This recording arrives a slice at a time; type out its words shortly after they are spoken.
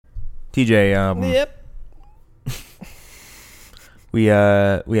TJ, Yep. we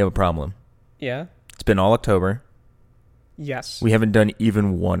have a problem. Yeah. It's been all October. Yes. We haven't done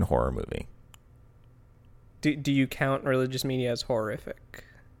even one horror movie. Do you count religious media as horrific?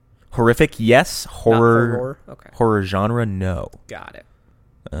 Horrific, yes. Horror. Okay. Horror genre, no. Got it.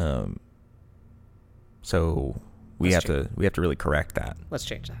 So we have to really correct that. Let's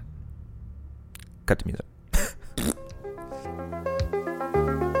change that. Cut to music.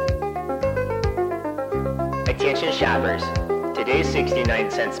 Attention shoppers. Today's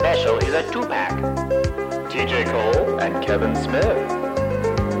 69-cent special is a 2-pack. TJ Cole and Kevin Smith.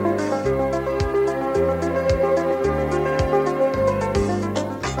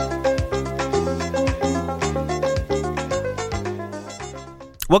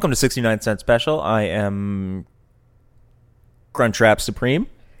 Welcome to 69 Cent Special. I am Crunchwrap Supreme.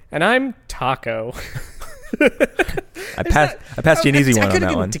 And I'm Taco. I passed you an easy one on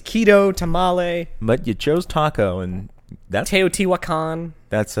that one. Taquito, tamale, But you chose taco, and that's Teotihuacan.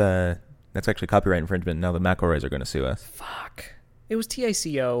 that's actually copyright infringement. Now the McElroys are going to sue us. Fuck. It was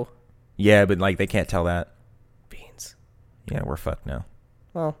TICO. Yeah, but like they can't tell that. Beans. Yeah, we're fucked now.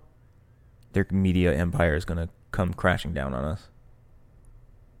 Well, Their media empire is going to come crashing down on us.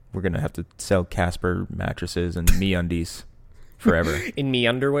 We're going to have to sell Casper mattresses and MeUndies forever. in me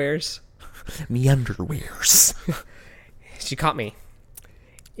underwears. MeUnderwears. She caught me.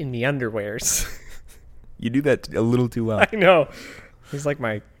 In me underwears. You do that a little too well. I know. He's like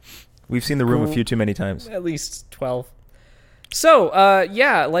my We've seen The Room a few too many times. at least 12. So,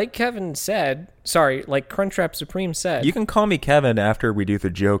 yeah, like Kevin said, like Crunchwrap Supreme said. You can call me Kevin after we do the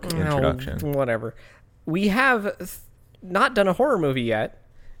joke introduction. Whatever. We have not done a horror movie yet.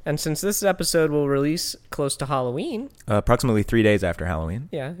 And since this episode will release close to Halloween. Approximately 3 days after Halloween.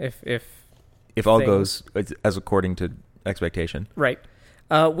 Yeah, If all goes as according to expectation. Right.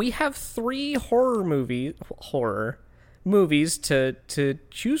 We have 3 horror movies to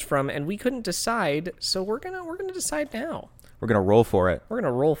choose from, and we couldn't decide, so we're gonna decide now. We're going to roll for it. We're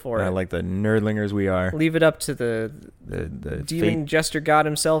gonna roll for it. Like the nerdlingers we are. Leave it up to the demon jester god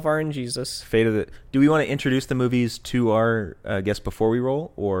himself, RNGesus. Fate of the... Do we want to introduce the movies to our guests before we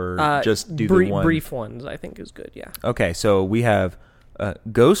roll, or just do the one? Brief ones, I think, is good, yeah. Okay, so we have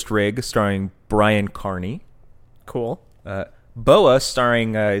Ghost Rig starring Brian Carney. Cool. Boa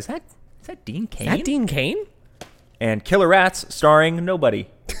starring... is that Dean Cain? Is that Dean Cain? And Killer Rats starring nobody.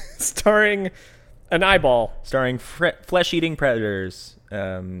 Starring an eyeball. Starring flesh-eating predators.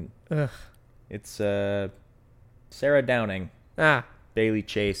 It's Sarah Downing, Bailey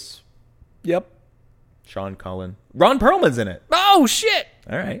Chase, Yep. Sean Cullen. Ron Perlman's in it. Oh, shit!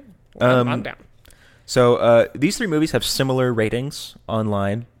 All right. I'm down. So these 3 movies have similar ratings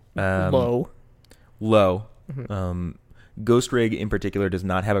online. Low. Mm-hmm. Ghost Rig in particular does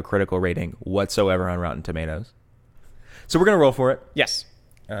not have a critical rating whatsoever on Rotten Tomatoes. So we're going to roll for it. Yes.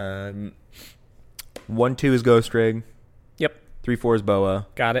 1, 2 is Ghost Rig. Yep. 3, 4 is Boa.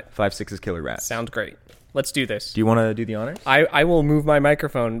 Got it. 5, 6 is Killer Rats. Sounds great. Let's do this. Do you want to do the honors? I will move my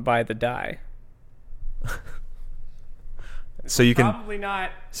microphone by the die. So you can Probably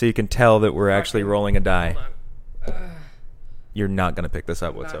not. So you can tell that we're actually rolling a die. You're not going to pick this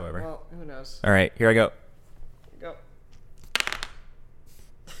up whatsoever. Well, who knows? All right, here I go. Go.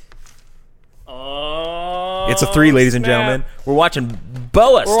 Oh, It's a 3, ladies and snap. gentlemen. We're watching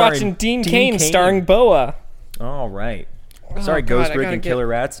Boa. We're watching Dean Cain starring Boa. All right. Sorry, God, Ghost I Rig gotta and get- Killer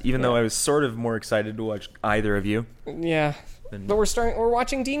Rats. Even though I was sort of more excited to watch either of you. Yeah, but we're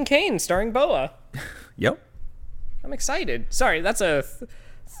watching Dean Cain starring Boa. Yep. I'm excited. Sorry, that's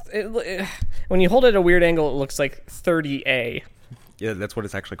when you hold it at a weird angle, it looks like 30A. Yeah, that's what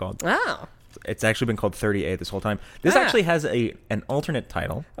it's actually called. Oh. It's actually been called 30A this whole time. This actually has an alternate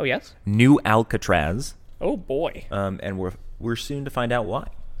title. Oh yes. New Alcatraz. Oh boy. And we're soon to find out why.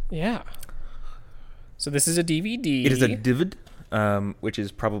 Yeah. So this is a DVD. It is a DVD, which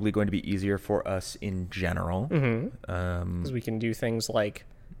is probably going to be easier for us in general. Mm-hmm. Because we can do things like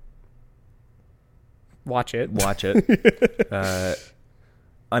watch it.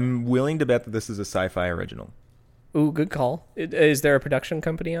 I'm willing to bet that this is a sci-fi original. Ooh, good call. Is there a production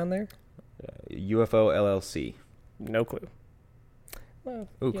company on there? UFO LLC. No clue. Well,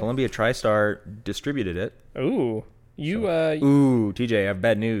 Ooh, yeah. Columbia TriStar distributed it. Ooh. Ooh, TJ, I have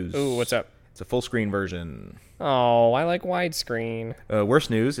bad news. Ooh, what's up? It's a full screen version. Oh, I like widescreen. Worse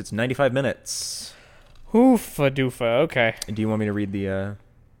news, it's 95 minutes. Oofa doofa. Okay. And do you want me to read the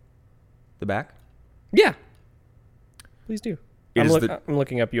back? Yeah. Please do. It I'm, is I'm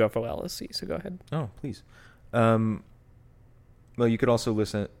looking up UFO LLC, so go ahead. Oh, please. Well, you could also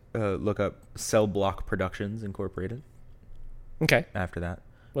look up Cell Block Productions Incorporated. Okay. After that.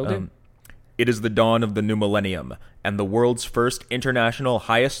 Will do. It is the dawn of the new millennium, and the world's first international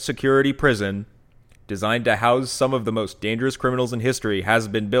highest security prison, designed to house some of the most dangerous criminals in history, has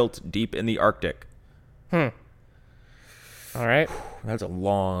been built deep in the Arctic. All right. That's a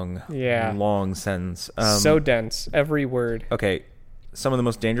long, Yeah. long sentence. So dense. Every word. Okay, some of the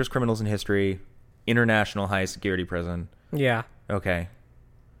most dangerous criminals in history, international highest security prison. Yeah. Okay.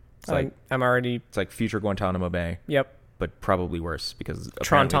 It's like I'm already... it's like future Guantanamo Bay, Yep. but probably worse because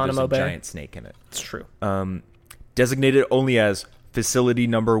apparently there's Trontanamo a Bay. giant snake in it. It's true. Designated only as Facility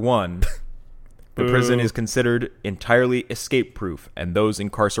Number 1, the prison is considered entirely escape-proof, and those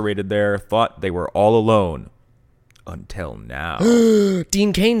incarcerated there thought they were all alone. Until now.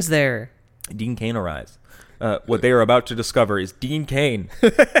 Dean Cain's there. Dean Cain arrives. What they are about to discover is Dean Cain.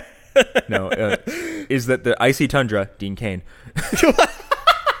 No, is that the icy tundra, Dean Cain.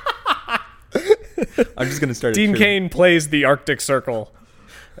 I'm just going to start Dean it. Cain plays the Arctic Circle.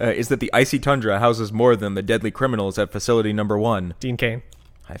 Is that the icy tundra houses more than the deadly criminals at Facility Number 1. Dean Cain.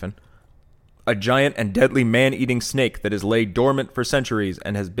 Hyphen. A giant and deadly man-eating snake that has laid dormant for centuries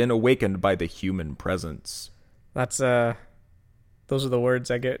and has been awakened by the human presence. That's, those are the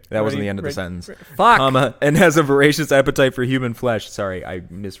words I get. That wasn't the end of the sentence. Fuck. Comma, and has a voracious appetite for human flesh. Sorry, I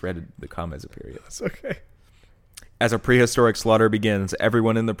misread the comma as a period. It's okay. As a prehistoric slaughter begins,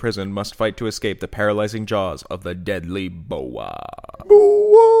 everyone in the prison must fight to escape the paralyzing jaws of the deadly boa.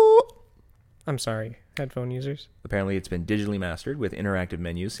 I'm sorry, headphone users. Apparently, it's been digitally mastered with interactive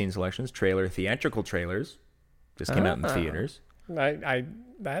menus, scene selections, theatrical trailers. Just came out in the theaters.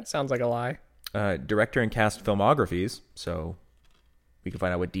 That sounds like a lie. Director and cast filmographies, so we can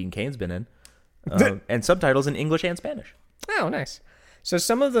find out what Dean Cain's been in. And subtitles in English and Spanish. Oh, nice. So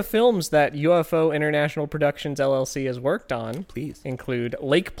some of the films that UFO International Productions LLC has worked on include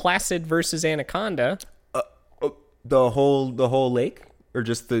Lake Placid versus Anaconda. The whole lake? Or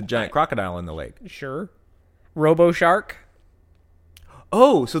just the giant crocodile in the lake? Sure. Robo Shark.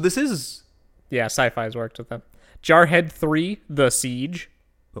 Oh, so this is... Yeah, Sci-Fi's worked with them. Jarhead 3, The Siege.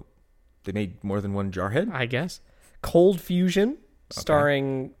 Oh, they made more than one Jarhead? I guess. Cold Fusion,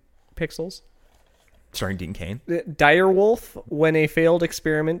 starring Pixels. Starring Dean Cain. Direwolf, When a Failed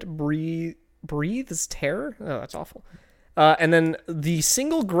Experiment Breathes Terror. Oh, that's awful. And then the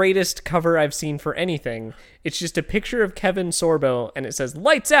single greatest cover I've seen for anything, it's just a picture of Kevin Sorbo, and it says,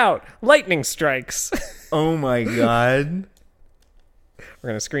 "Lights out, lightning strikes." Oh my god. We're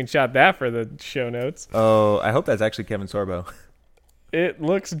going to screenshot that for the show notes. Oh, I hope that's actually Kevin Sorbo. It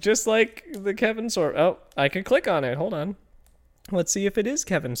looks just like the Kevin Sorbo. Oh, I can click on it. Hold on. Let's see if it is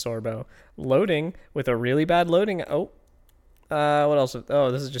Kevin Sorbo. Loading with a really bad loading. Oh, what else?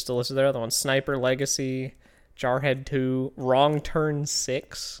 Oh, this is just a list of their other ones. Sniper Legacy, Jarhead 2, Wrong Turn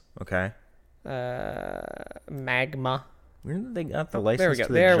 6. Okay. Magma. Where did they got the There we license go.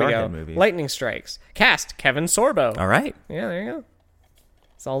 to the There we Jarhead go. movies? Lightning Strikes. Cast Kevin Sorbo. All right. Yeah, there you go.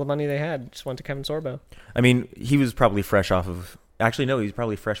 It's all the money they had. Just went to Kevin Sorbo. I mean, he was probably fresh off of... Actually, no, he's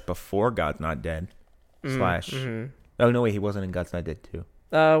probably fresh before God's Not Dead. Slash... Oh, no, wait, he wasn't in God's Not Dead 2.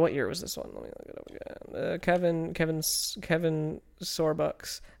 What year was this one? Let me look it up again. Kevin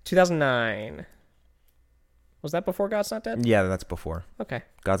Sorbucks. 2009. Was that before God's Not Dead? Yeah, that's before. Okay.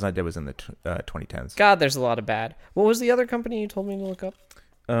 God's Not Dead was in the 2010s. God, there's a lot of bad. What was the other company you told me to look up?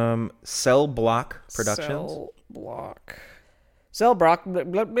 Cell Block Productions. Cell Block. Blah,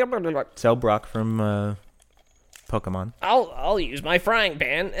 blah, blah, blah, blah. Cell Block from Pokemon. I'll use my frying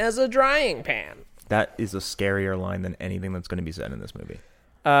pan as a drying pan. That is a scarier line than anything that's going to be said in this movie.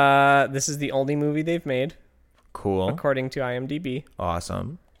 This is the only movie they've made, Cool. according to IMDb.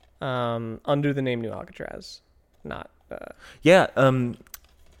 Awesome. Under the name New Alcatraz. Not. Yeah,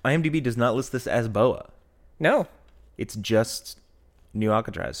 IMDb does not list this as Boa. No. It's just New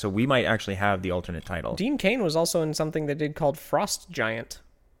Alcatraz. So we might actually have the alternate title. Dean Cain was also in something they did called Frost Giant.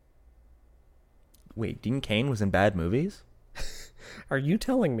 Wait, Dean Cain was in bad movies? Are you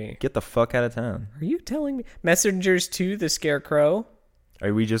telling me? Get the fuck out of town. Are you telling me? Messengers 2, The Scarecrow.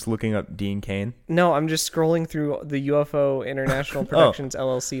 Are we just looking up Dean Cain? No, I'm just scrolling through the UFO International Productions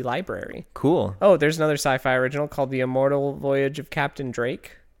LLC library. Cool. Oh, there's another sci-fi original called The Immortal Voyage of Captain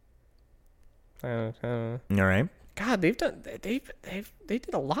Drake. All right. God, they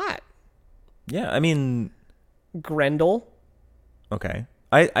did a lot. Yeah, I mean... Grendel. Okay.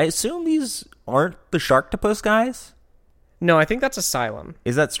 I assume these aren't the Sharktopus guys? No, I think that's Asylum.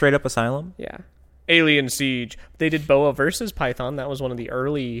 Is that straight up Asylum? Yeah. Alien Siege. They did Boa versus Python. That was one of the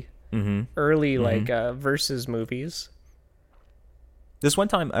early versus movies. This one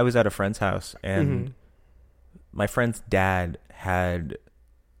time I was at a friend's house and my friend's dad had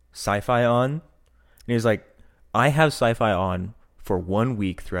Sci-Fi on. And he was like, I have Sci-Fi on for 1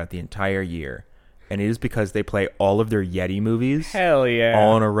 week throughout the entire year. And it is because they play all of their Yeti movies Hell yeah.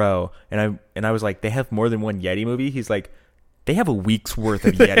 all in a row. And I was like, they have more than one Yeti movie? He's like, they have a week's worth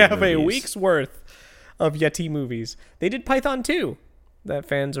of Yeti They have movies. a week's worth of Yeti movies. They did Python 2 that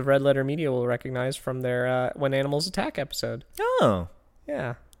fans of Red Letter Media will recognize from their When Animals Attack episode. Oh.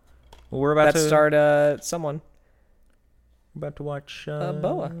 Yeah. Well, we're about That to starred someone, watch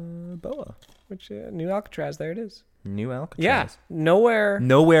Boa. Boa. which new Alcatraz, there it is. New Alcatraz. Yeah.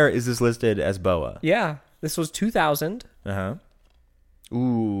 Nowhere is this listed as Boa. Yeah, this was 2000. Uh-huh.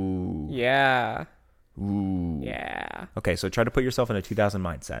 Ooh. Yeah. Ooh. Yeah. Okay, so try to put yourself in a 2000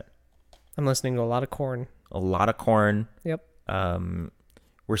 mindset. I'm listening to a lot of Korn. A lot of Korn. Yep.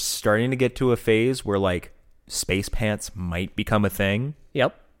 We're starting to get to a phase where like space pants might become a thing.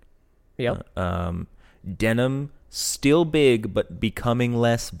 Yep. Denim still big but becoming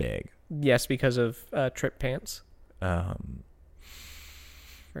less big. Yes, because of trip pants.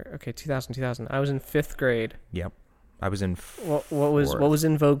 Okay, 2000. I was in 5th grade. Yep. I was in What was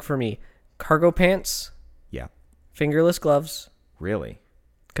in vogue for me? Cargo pants, Yeah. fingerless gloves, Really?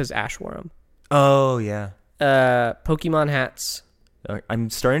 because Ash wore them. Oh, yeah. Pokemon hats. I'm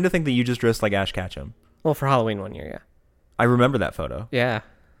starting to think that you just dressed like Ash Ketchum. Well, for Halloween one year, yeah. I remember that photo. Yeah.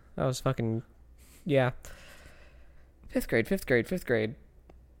 That was fucking... Yeah. 5th grade.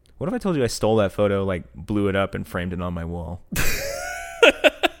 What if I told you I stole that photo, like blew it up and framed it on my wall?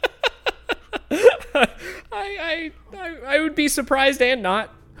 I would be surprised and not.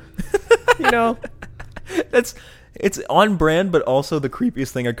 You know? It's on brand, but also the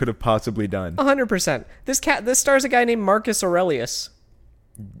creepiest thing I could have possibly done. 100%. This stars a guy named Marcus Aurelius.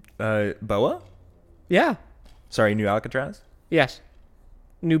 Boa? Yeah. Sorry, New Alcatraz? Yes.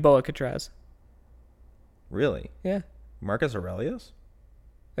 New Boa Catraz. Really? Yeah. Marcus Aurelius?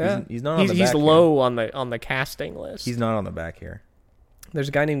 Yeah. He's not on the back He's here. low on the casting list. He's not on the back here. There's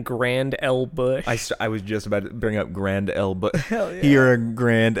a guy named Grand L. Bush. I was just about to bring up Grand L. Bush. Hell yeah. You're a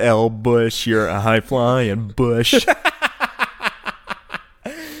Grand L. Bush. You're a high-flying bush.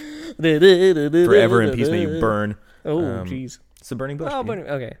 Forever in peace may you burn. Oh, jeez. It's the burning bush. Oh, dude.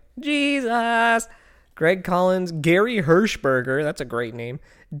 but okay. Jesus. Greg Collins, Gary Hirschberger, that's a great name.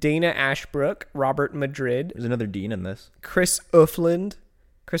 Dana Ashbrook, Robert Madrid, There's another Dean in this. Chris Uffland,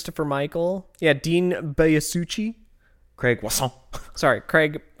 Christopher Michael, yeah, Dean Biasucci. Craig Wasson. Sorry,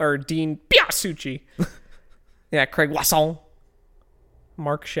 Dean Biasucci. Yeah, Craig Wasson.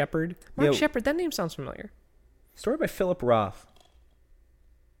 Mark Shepard. Mark Yo. Shepard, that name sounds familiar. Story by Philip Roth.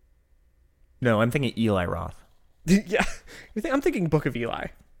 No, I'm thinking Eli Roth. Yeah, I'm thinking Book of Eli.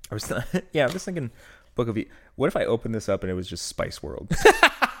 I was thinking Book of What if I opened this up and it was just Spice World?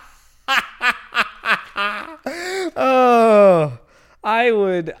 Oh, I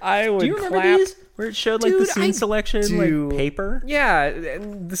would Do you remember clap. these? Where it showed like the Dude, scene I selection, do. like paper? Yeah,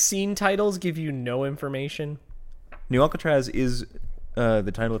 and the scene titles give you no information. New Alcatraz is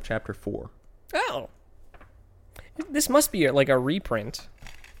the title of chapter 4. Oh. This must be like a reprint.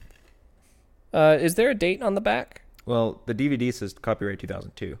 Is there a date on the back? Well, the DVD says copyright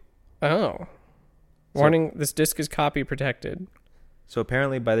 2002. Oh. Warning, this disc is copy protected. So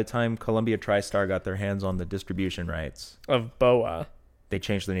apparently by the time Columbia TriStar got their hands on the distribution rights, Of Boa. they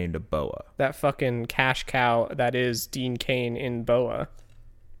changed the name to Boa. That fucking cash cow that is Dean Cain in Boa.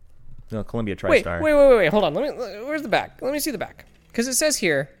 No, Columbia Wait, TriStar. wait. Hold on. Where's the back? Let me see the back. Because it says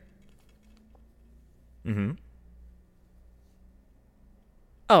here. Mm-hmm.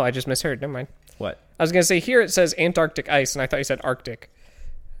 Oh, I just misheard. Never mind. What? I was going to say here it says Antarctic ice, and I thought you said Arctic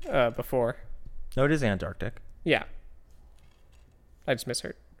before. No, it is Antarctic. Yeah. I just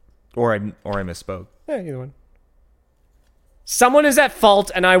misheard. Or I misspoke. Yeah, either one. Someone is at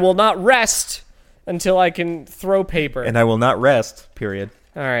fault, and I will not rest until I can throw paper. And I will not rest, period.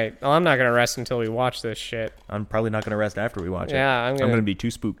 All right. Well, I'm not going to rest until we watch this shit. I'm probably not going to rest after we watch it. Yeah, I'm going gonna- to be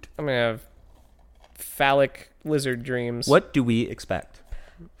too spooked. I'm going to have phallic lizard dreams. What do we expect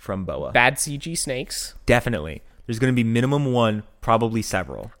from Boa? Bad CG snakes. Definitely. There's going to be minimum one, probably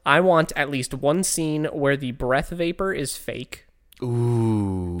several. I want at least one scene where the breath vapor is fake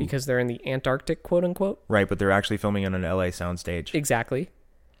Ooh. because they're in the Antarctic, quote unquote. Right, but they're actually filming on an LA soundstage. Exactly.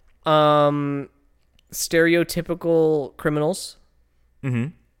 Stereotypical criminals. Mm-hmm.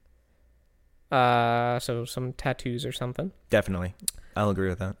 So some tattoos or something. Definitely. I'll agree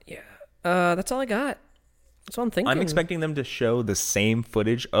with that. Yeah. That's all I got. That's what I'm thinking. I'm expecting them to show the same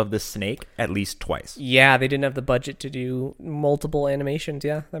footage of the snake at least twice. Yeah, they didn't have the budget to do multiple animations.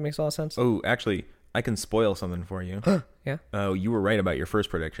 Yeah, that makes a lot of sense. Oh, actually, I can spoil something for you. Yeah. Oh, you were right about your first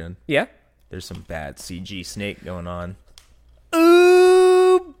prediction. Yeah. There's some bad CG snake going on.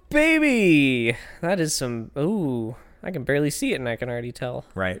 Ooh, baby. That is some... Ooh. I can barely see it, and I can already tell.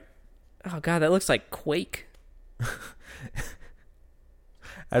 Right. Oh god, that looks like Quake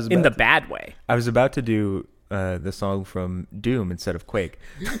I was in about the bad way. I was about to do the song from Doom instead of Quake.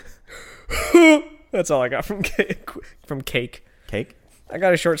 That's all I got from Cake. From Cake. Cake? I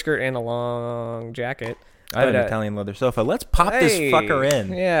got a short skirt and a long jacket. I have But, an Italian leather sofa. Let's pop this hey, fucker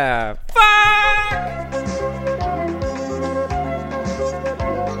in. Yeah.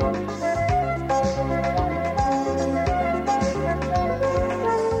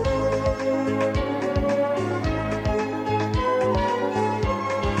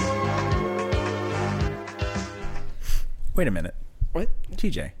 Wait a minute. What?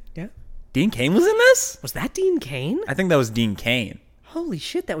 TJ. Yeah. Dean Cain was in this? Was that Dean Cain? I think that was Dean Cain. Holy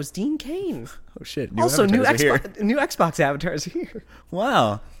shit, that was Dean Cain. Oh shit. Also, new avatars are here. Xbox avatars here.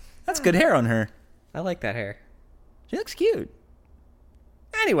 Wow. That's good hair on her. I like that hair. She looks cute.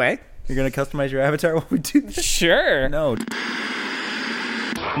 Anyway. You're going to customize your avatar while we do this? Sure. No.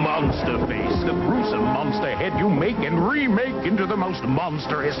 Monster Face, the gruesome monster head you make and remake into the most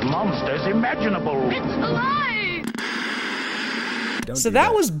monstrous monsters imaginable. Don't So do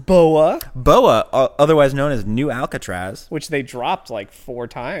that was Boa, Boa, otherwise known as New Alcatraz. which they dropped like 4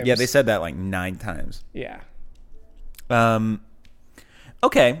 times. Yeah, they said that like 9 times. Yeah.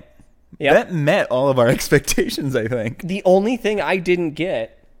 Okay. Yep. That met all of our expectations, I think. The only thing I didn't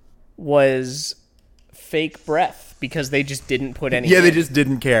get was fake breath because they just didn't put any. Yeah, they in. just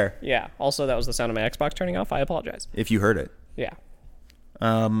didn't care Yeah. Also, that was the sound of my Xbox turning off. I apologize. if you heard it. Yeah.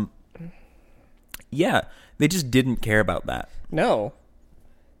 Yeah, they just didn't care about that. No.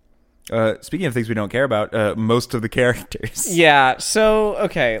 Speaking of things we don't care about, most of the characters. Yeah. So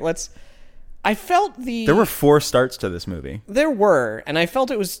okay, let's. I felt There were 4 starts to this movie. There were, and I felt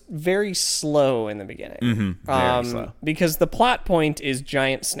it was very slow in the beginning. Very slow. Because the plot point is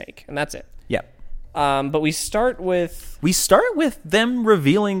giant snake, and that's it. Yeah. But we start with We start with them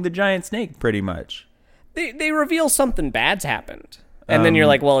revealing the giant snake, pretty much. they reveal something bad's happened, and then you're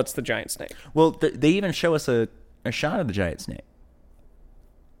like, well, it's the giant snake. Well, they even show us a shot of the giant snake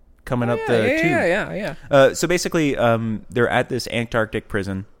coming up Yeah, the tube. yeah. So basically, they're at this Antarctic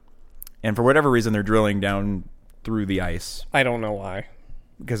prison, and for whatever reason, they're drilling down through the ice I don't know why.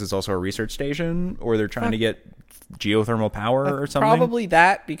 because it's also a research station, or they're trying to get geothermal power or something. Probably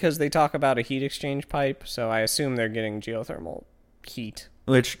that because they talk about a heat exchange pipe, so I assume they're getting geothermal heat.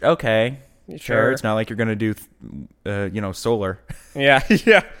 Which, okay, sure. Sure. It's not like you're going to do, solar. Yeah,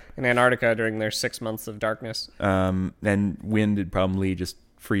 yeah. In Antarctica during their 6 months of darkness. And wind would probably just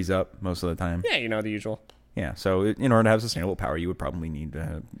freeze up most of the time. Yeah, you know the usual. Yeah, so in order to have sustainable power, you would probably need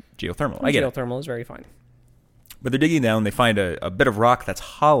geothermal. I get it. Geothermal is very fine. But they're digging down, they find a bit of rock that's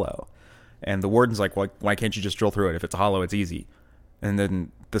hollow. And the warden's like, why can't you just drill through it? If it's hollow, it's easy. And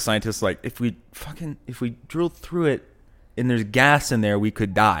then the scientist's like, if we drill through it and there's gas in there, we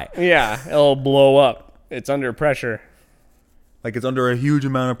could die. Yeah, it'll blow up. It's under pressure. Like it's under a huge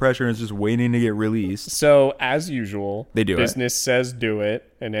amount of pressure and it's just waiting to get released. So, as usual, They do it. business says do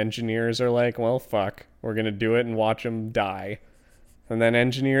it, and engineers are like, well, fuck, we're going to do it and watch them die. And then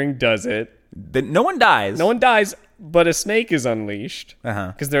engineering does it. Then no one dies. No one dies, but a snake is unleashed.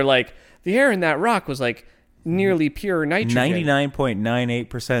 Uh-huh. Because they're like, the air in that rock was like nearly pure nitrogen.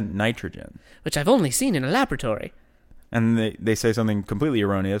 99.98% nitrogen. Which I've only seen in a laboratory. And they say something completely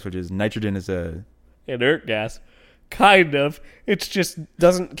erroneous, which is nitrogen is a... Inert gas. Kind of. It just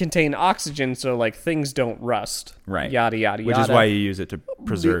doesn't contain oxygen, so like things don't rust. Right. Yada, yada, Which yada. is why you use it to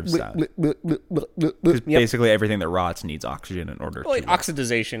preserve stuff. Because Yep. basically everything that rots needs oxygen in order Well, to...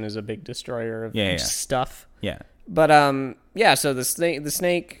 oxidization is a big destroyer of Yeah. stuff. Yeah. But yeah. So the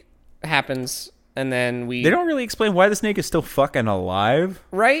snake happens, and then we They don't really explain why the snake is still fucking alive.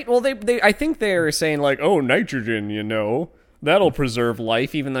 right. Well, they I think they're saying like, oh, nitrogen, that'll preserve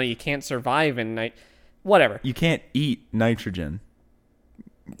life, even though you can't survive in night. Whatever. You can't eat nitrogen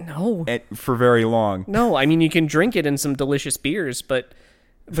No. for very long. No, I mean you can drink it in some delicious beers, but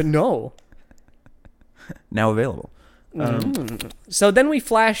no. Now available. So then we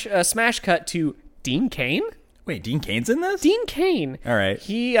flash a smash cut to Dean Cain. Wait, Dean Cain's in this? Dean Cain. All right.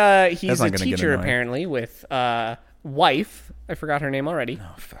 He's not a gonna get teacher annoying. apparently with wife. I forgot her name already.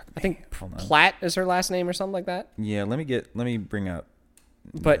 Oh, fuck. I think Hold on. Platt is her last name or something like that. Yeah, let me bring up.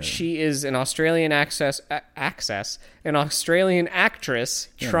 But she is an Australian an Australian actress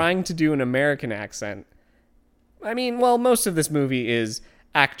trying to do an American accent. I mean, well, most of this movie is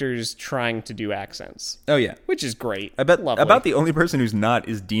actors trying to do accents, Oh yeah. which is great. I bet Lovely. about the only person who's not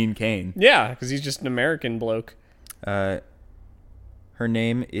is Dean Cain. Yeah, because he's just an American bloke. Her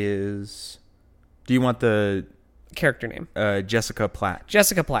name is... Do you want the character name? Jessica Platt.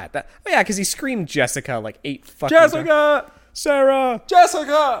 Jessica Platt. Because he screamed Jessica like 8 fucking Jessica! Sarah!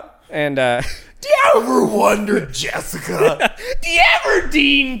 Jessica! And, Do you ever wonder, Jessica? do you ever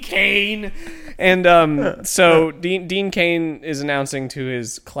Dean Cain? And so Dean Cain is announcing to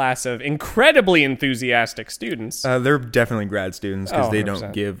his class of incredibly enthusiastic students They're definitely grad students because Oh, they 100%.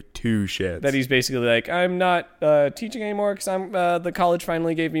 don't give two shits. that he's basically like, I'm not teaching anymore because the college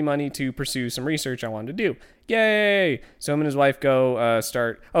finally gave me money to pursue some research I wanted to do. Yay! So him and his wife go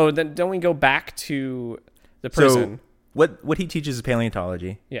start. Oh, then don't we go back to the prison? So what he teaches is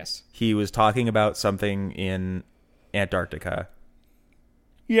paleontology. Yes. He was talking about something in Antarctica.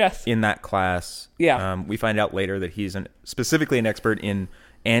 Yes. In that class, Yeah. we find out later that he's specifically an expert in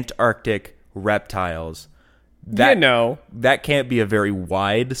Antarctic reptiles. That can't be a very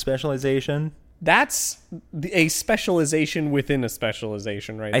wide specialization. That's a specialization within a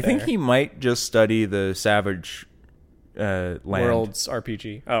specialization, right? I think he might just study the Savage land, World's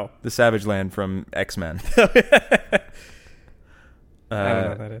RPG. Oh, the Savage Land from X-Men. I don't know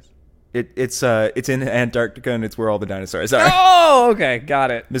what that is. It's in Antarctica and it's where all the dinosaurs are. Oh, okay,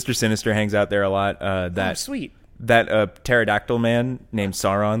 got it. Mr. Sinister hangs out there a lot. Oh, sweet. That pterodactyl man named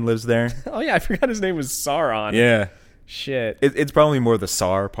Sauron lives there. Oh yeah, I forgot his name was Sauron. Yeah, Shit. it's probably more the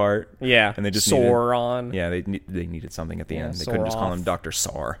Sar part. Yeah. and they just Sauron. Yeah, they needed something at the Yeah, end. They couldn't just call Soroth. him Dr.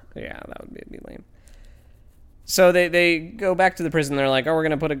 Sar. Yeah, that would be lame. So they go back to the prison. They're like, oh, we're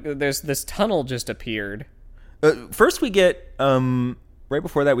gonna put there's this tunnel just appeared. First, we get right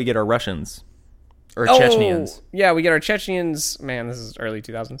before that we get our Russians or Chechens. Yeah, we get our Chechens. Man, this is early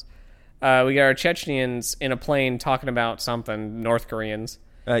 2000s. We get our Chechens in a plane talking about something. North Koreans.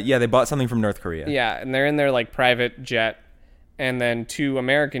 Yeah, they bought something from North Korea. Yeah, and they're in their like private jet, and then 2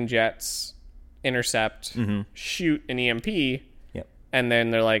 American jets intercept, shoot an EMP, Yep. and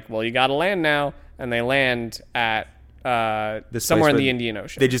then they're like, "Well, you got to land now," and they land at This somewhere place in where the Indian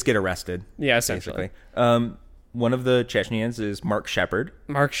Ocean. They just get arrested. Yeah, essentially. Basically. One of the Chechens is Mark Shepard.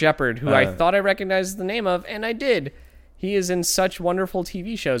 Mark Shepard, who I thought I recognized the name of, and I did. He is in such wonderful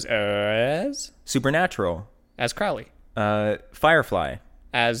TV shows as Supernatural. Crowley, Firefly.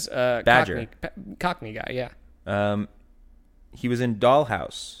 as Badger. Cockney guy, yeah. He was in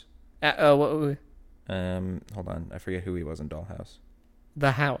Dollhouse. Hold On, I forget who he was in Dollhouse.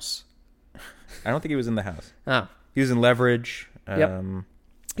 The House. I don't think he was in The House. Oh, He was in Leverage. Yep.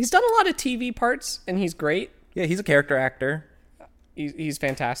 He's done a lot of TV parts, and he's great. Yeah, he's a character actor. He's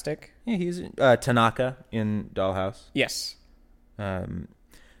fantastic. Yeah, he's Tanaka in Dollhouse. Yes.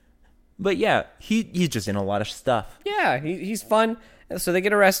 But yeah, he's just in a lot of stuff. Yeah, he's fun. So they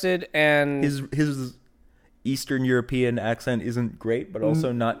get arrested, and His Eastern European accent isn't great, but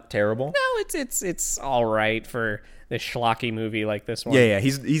also not terrible. no, it's all right for this schlocky movie like this one. Yeah,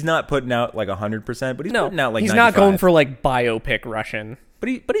 he's not putting out like 100%, but he's No, putting out like he's 95. not going for like biopic Russian.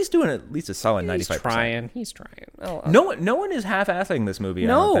 But he's doing at least a solid 95%. He's trying. Oh, No one is half-assing this movie. I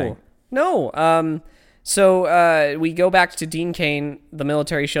don't think. no. So we go back to Dean Cain. The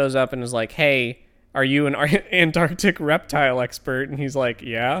military shows up and is like, "Hey, are you an Antarctic reptile expert?" And he's like,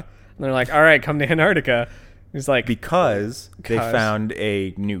 "Yeah." And they're like, "All right, come to Antarctica." He's like, Because they Because- found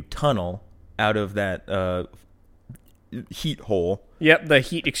a new tunnel out of that heat hole, "Yep, the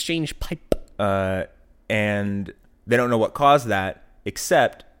heat exchange pipe." and they don't know what caused that,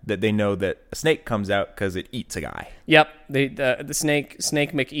 except that they know that a snake comes out because it eats a guy. Yep, the snake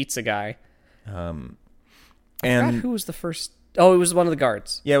Mick eats a guy. God, And who was the first? Oh, it was one of the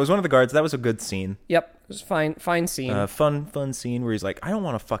guards. yeah, it was one of the guards. That was a good scene. Yep, it was fine scene. Fun scene where he's like, I don't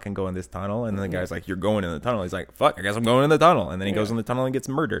want to fucking go in this tunnel. And then the guy's like, you're going in the tunnel. He's like, fuck, I guess I'm going in the tunnel. And then he goes in the tunnel and gets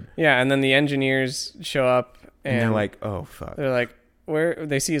murdered. Yeah, and then the engineers show up And and they're like, oh, fuck. they're like, where?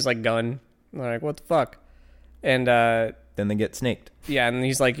 They see his like gun. And they're like, what the fuck? And Then they get snaked. yeah, and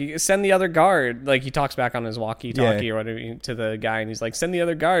he's like, send the other guard. Like he talks back on his walkie-talkie Yeah. or whatever to the guy, and he's like, send the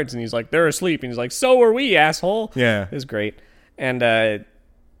other guards. And he's like, they're asleep. And he's like, so are we, asshole. Yeah. It was great. And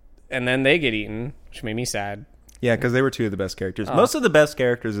then they get eaten, which made me sad. Yeah, because they were two of the best characters. Oh. Most of the best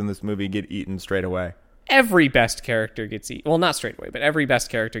characters in this movie get eaten straight away. Every best character gets eaten. Well, not straight away, but every best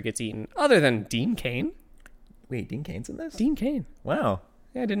character gets eaten, other than Dean Cain. Wait, Dean Cain's in this? Dean Cain. Wow.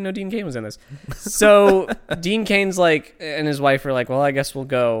 Yeah, I didn't know Dean Cain was in this. So Dean Cain's like, and his wife are like, well, I guess we'll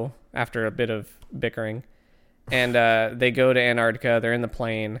go after a bit of bickering. And they go to Antarctica. They're in the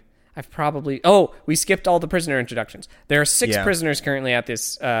plane. We skipped all the prisoner introductions. There are 6 Yeah. prisoners currently at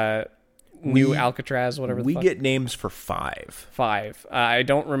this new Alcatraz, whatever the We fuck. get names for 5. 5. I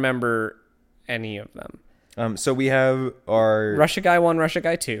don't remember any of them. So we have our Russia Guy 1, Russia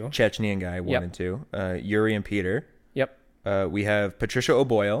Guy 2. Chechenian guy, 1 Yep. and 2. Yuri and Peter. Yep. We have Patricia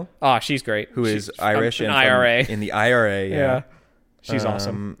O'Boyle, Oh, she's great. who is She's Irish an and IRA. in the IRA. Yeah. She's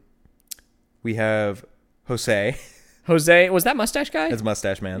awesome. We have Jose Jose, was that mustache guy? as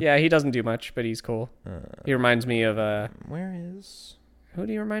Mustache Man. Yeah, he doesn't do much, but he's cool. He reminds me of Where is who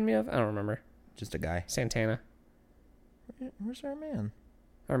do you remind me of? I don't remember. just a guy? Santana. Where's our man?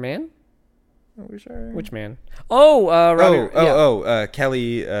 Our man? Where's our Which man? Oh, Robbie.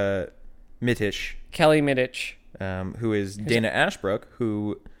 Kelly Mittish, Kelly Middich. who is Dana Ashbrook,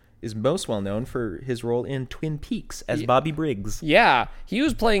 who is most well known for his role in Twin Peaks as Bobby Briggs. Yeah, he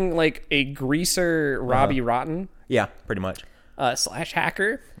was playing like a greaser Robbie Rotten Yeah, pretty much. /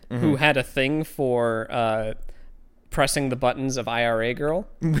 hacker who had a thing for pressing the buttons of IRA girl,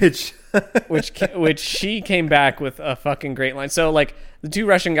 Which which she came back with a fucking great line. So like the two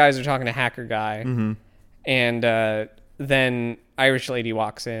Russian guys are talking to hacker guy, and then Irish lady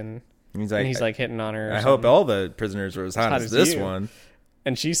walks in. he's And he's like hitting on her. or I something. hope all the prisoners are as hot as this you. one.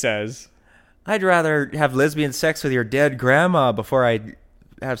 And she says, I'd rather have lesbian sex with your dead grandma before I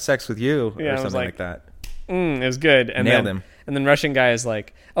have sex with you, Yeah, I or was something like- like that. it was good. And Nailed then, him. And then Russian guy is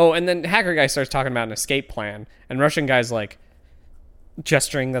like, oh, and then hacker guy starts talking about an escape plan. And Russian guy's like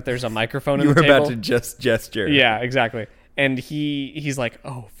gesturing that there's a microphone in You the were table. about to just gesture. Yeah, exactly. And he's like,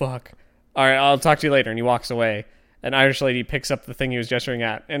 oh, fuck. All right, I'll talk to you later. And he walks away. An Irish lady picks up the thing he was gesturing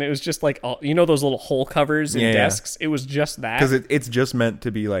at. And it was just like, you know those little hole covers in Yeah, yeah. desks? It was just that. Because it's just meant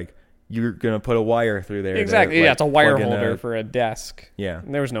to be like, you're going to put a wire through there. Exactly. To, Yeah, like, it's a wire plug in holder for a desk. Yeah.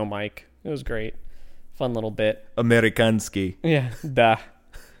 And there was no mic. It was great. Fun little bit. Amerikansky. Yeah, duh.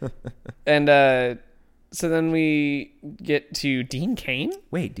 And so then we get to Dean Cain,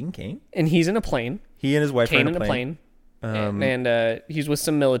 Wait, Dean Cain? and he's in a plane. He and his wife Cain are in a plane. and he's with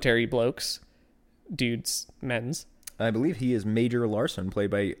some military blokes, dudes, men's. I believe he is Major Larson, played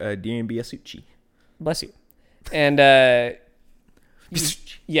by Dean Biasucci. Bless you. And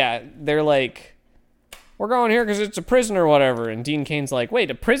yeah, they're like, we're going here because it's a prison or whatever. And Dean Cain's like,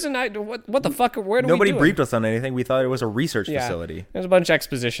 wait, a prison? What the fuck? Where do Nobody we do briefed us on anything. We thought it was a research Yeah. facility. There's a bunch of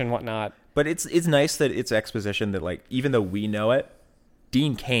exposition, whatnot. But it's nice that it's exposition that, like, even though we know it,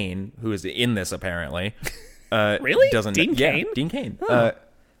 Dean Cain, who is in this apparently, Really? doesn't. Dean Yeah, Cain? Dean Cain.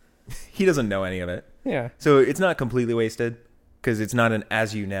 He doesn't know any of it, Yeah. so it's not completely wasted because it's not an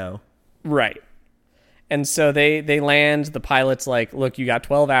as you know. Right. And so they land. The pilot's like, look, you got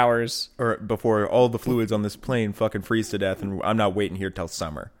 12 hours. Or before all the fluids on this plane fucking freeze to death, and I'm not waiting here till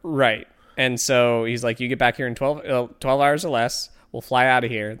summer. Right. And so he's like, you get back here in 12 hours or less. We'll fly out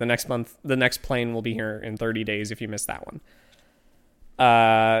of here. The next plane will be here in 30 days if you miss that one.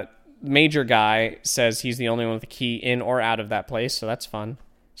 Major guy says he's the only one with the key in or out of that place, so that's fun.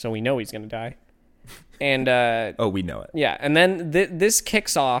 So we know he's going to die. And Oh, we know it. yeah, and then this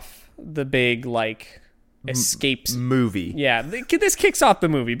kicks off the big, like, escapes. Movie. Yeah, this kicks off the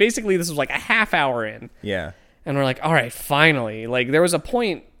movie. Basically, this was like a half hour in. Yeah. And we're like, all right, finally. Like, there was a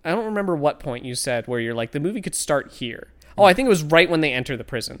point, I don't remember what point you said, where you're like, the movie could start here. Oh, I think it was right when they enter the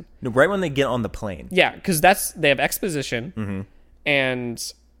prison. No, right when they get on the plane. Yeah, because they have exposition.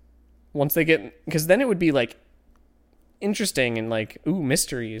 And once they get, because then it would be like interesting and like, ooh,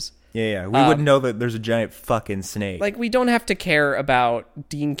 mysteries. Yeah. We wouldn't know that there's a giant fucking snake. Like, we don't have to care about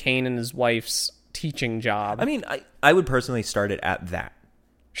Dean Cain and his wife's teaching job. I mean, I would personally start it at that.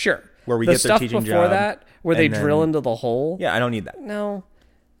 Sure. Where we the get their stuff teaching before job, that, where they and then- drill into the hole. Yeah, I don't need that. No.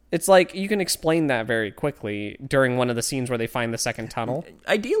 It's like you can explain that very quickly during one of the scenes where they find the second tunnel,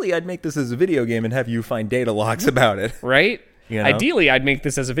 Ideally, I'd make this as a video game and have you find data logs about it. right? You know? Ideally, I'd make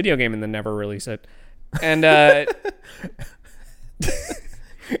this as a video game and then never release it. And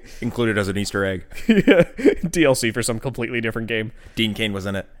Included as an Easter egg. DLC for some completely different game. Dean Cain was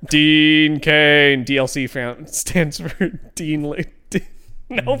in it. Dean Cain. DLC stands for Dean.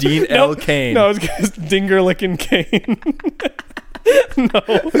 No, Dean L. Cain. No, it's just Dingerlickin' Cain.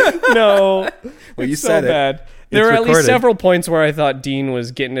 No. Well, you It's said so it. bad. There It's were at least recorded. several points where I thought Dean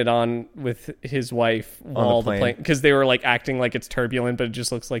was getting it on with his wife while the plane. plane, because they were like acting like it's turbulent, but it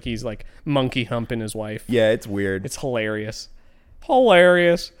just looks like he's like monkey humping his wife. Yeah, it's weird. It's hilarious.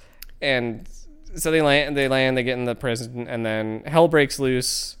 And so they land, they get in the prison, and then hell breaks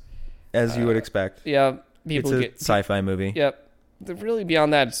loose. As you would expect. Yeah, It's people a get. sci-fi movie. Yep. Really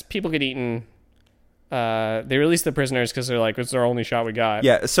beyond that, it's people get eaten. They release the prisoners because they're like, it's our only shot we got.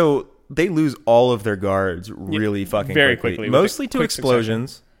 Yeah, so they lose all of their guards really fucking very quickly. quickly, with Mostly a to quick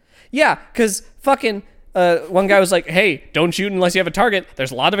explosions. Yeah, because fucking one guy was like, hey, don't shoot unless you have a target.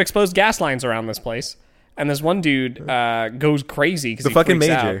 There's a lot of exposed gas lines around this place. And this one dude goes crazy because The he fucking freaks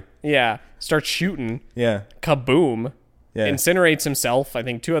major. out. Yeah, starts shooting. Yeah. Kaboom. Yeah. incinerates himself, I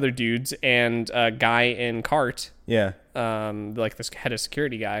think 2 other dudes, and a guy in cart, Yeah. like this head of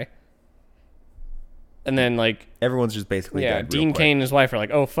security guy. And then, like, Everyone's just basically yeah, dead Dean real quick. Cain and his wife are like,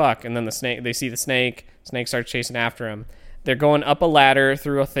 oh, fuck. And then they see the snake. Snake starts chasing after him. They're going up a ladder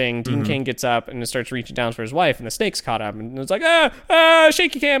through a thing. Dean Cain gets up and starts reaching down for his wife, and the snake's caught up. And it's like,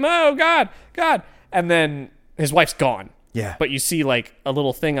 shaky cam. Oh, God. And then his wife's gone. Yeah. But you see, like, a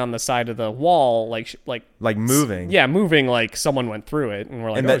little thing on the side of the wall, like moving. Yeah, moving like someone went through it. And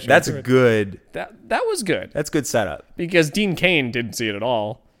we're like, And oh, she went that's through it. good. That was good. That's good setup. Because Dean Cain didn't see it at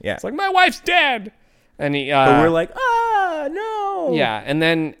all. Yeah. It's like, my wife's dead. And he, But we're like, no. yeah, and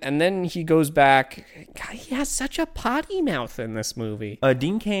then he goes back. God, he has such a potty mouth in this movie.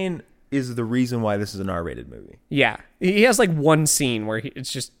 Dean Cain is the reason why this is an R-rated movie. Yeah, he has like one scene where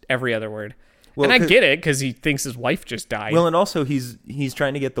it's just every other word. Well, and I 'cause- get it because he thinks his wife just died. Well, and also he's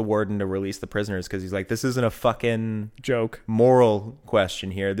trying to get the warden to release the prisoners because he's like, this isn't a fucking Joke. moral question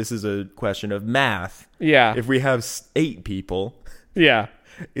here. This is a question of math. Yeah. If we have 8 people, Yeah.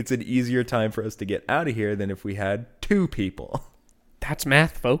 it's an easier time for us to get out of here than if we had 2 people. That's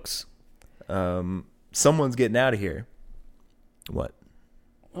math, folks. Someone's getting out of here. What?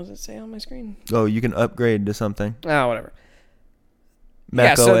 What does it say on my screen? Oh, you can upgrade to something. Oh, whatever.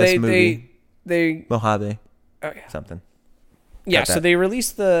 Mac yeah, so OS they movie. oh Mojave. yeah. Something. Yeah, Got so that. they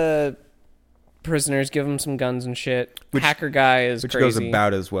release the prisoners, give them some guns and shit. Which- Hacker guy is Which crazy goes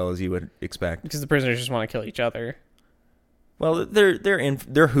about as well as you would expect. because the prisoners just want to kill each other. Well,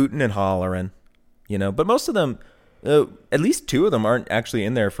 they're hooting and hollering, you know. But most of them, at least 2 of them, aren't actually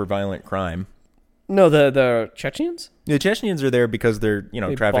in there for violent crime. No, the Chechens? The Chechens are there because they're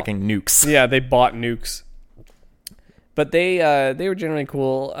They trafficking nukes. Yeah, they bought nukes. But they were generally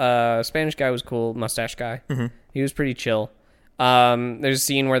cool. Spanish guy was cool, mustache guy. Mm-hmm. He was pretty chill. There's a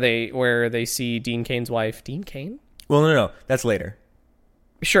scene where they see Dean Cain's wife. Dean Cain? Well, no, that's later.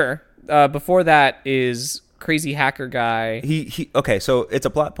 Sure. Before that is crazy hacker guy. He okay. So it's a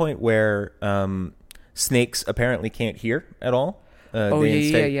plot point where snakes apparently can't hear at all.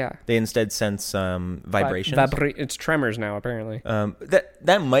 Yeah. They instead sense vibrations. It's tremors now, apparently.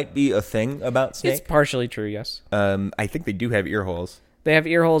 That might be a thing about snakes. It's partially true, yes. I think they do have ear holes. They have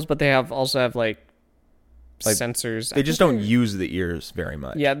ear holes, but they also have like sensors. They just don't use the ears very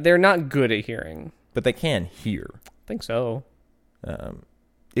much. Yeah, they're not good at hearing. But they can hear. I think so.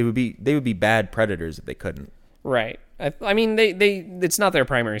 They would be bad predators if they couldn't. Right. I mean, they it's not their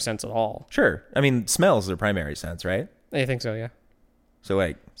primary sense at all. Sure. I mean, smell's their primary sense, right? I think so, yeah. So,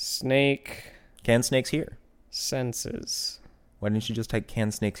 like, Snake can snakes hear? senses. Why didn't you just type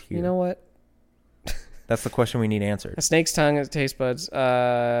can snakes hear? You know what? That's the question we need answered. A snake's tongue has taste buds.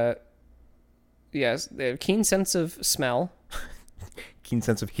 Yes, they have keen sense of smell. Keen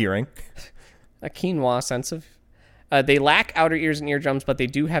sense of hearing. A quinoa sense of... they lack outer ears and eardrums, but they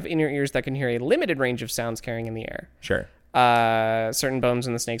do have inner ears that can hear a limited range of sounds carrying in the air. Sure. Certain bones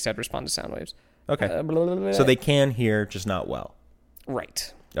in the snake's head respond to sound waves. Okay. Blah, blah, blah. So they can hear, just not well.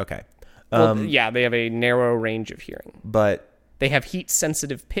 Right. Okay. Well, yeah, they have a narrow range of hearing. But They have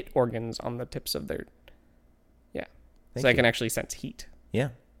heat-sensitive pit organs on the tips of their... Yeah. So Thank they you. can actually sense heat. yeah.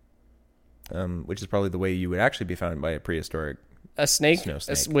 Which is probably the way you would actually be found by a prehistoric. A snake, Snow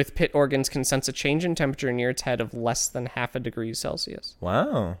snake. with pit organs can sense a change in temperature near its head of less than 0.5 degrees Celsius.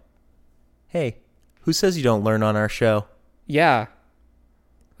 Wow. Hey, who says you don't learn on our show? Yeah.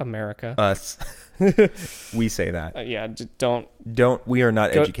 America. Us. We say that. Yeah, don't We are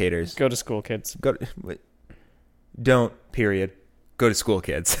not Go- educators. go to school, kids. Don't, period. Go to school,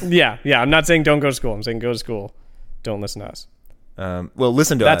 kids. Yeah, I'm not saying don't go to school. I'm saying go to school. Don't listen to us. Well,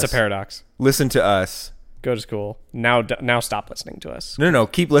 listen to us. That's a paradox. Listen to us. Go to school. Now stop listening to us. No.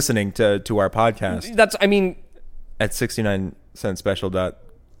 Keep listening to our podcast That's, I mean... at 69cent special dot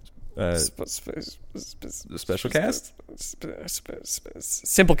special cast.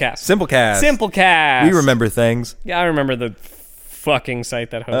 Simplecast. Simplecast. Simplecast. We remember things. Yeah, I remember the fucking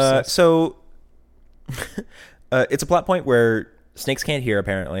site that hosts us. So it's a plot point where snakes can't hear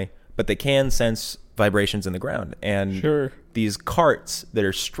apparently, but they can sense vibrations in the ground. And Sure. these carts that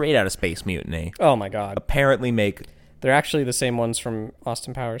are straight out of Space Mutiny Oh my god. apparently make. They're actually the same ones from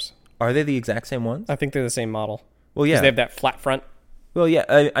Austin Powers. Are they the exact same ones? I think they're the same model. Well, 'Cause yeah. they have that flat front. Well,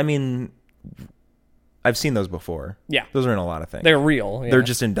 yeah. I mean, I've seen those before. Yeah. Those are in a lot of things. They're real. Yeah. They're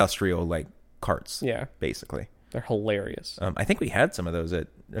just industrial like carts. Yeah. Basically. They're hilarious. I think we had some of those at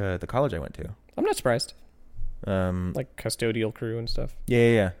the college I went to. I'm not surprised. Yeah. Like custodial crew and stuff.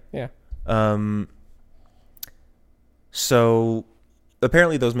 Yeah. Yeah. So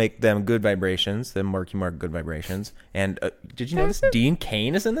apparently those make them good vibrations, the Marky Mark good vibrations. And did you notice Dean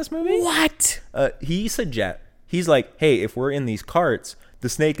Cain is in this movie? What? He He's like, hey, if we're in these carts, the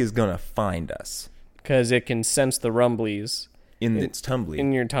snake is gonna find us Because it can sense the rumblies in its tumbly.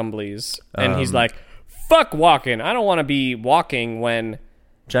 in your tumblies. And he's like, fuck walking. I don't want to be walking when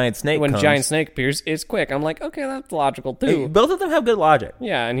Giant snake comes. giant snake appears. It's quick. I'm like, okay, that's logical too. Hey, both of them have good logic.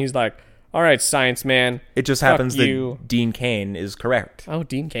 Yeah, and he's like, all right, science man. It just fuck happens you. that Dean Cain is correct. Oh,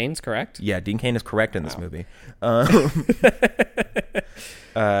 Dean Cain's correct? Yeah, Dean Cain is correct in this movie.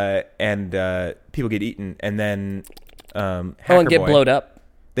 And people get eaten, and then and Hacker get Boy- blowed up.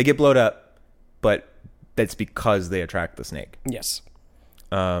 They get blowed up, but that's because they attract the snake. Yes.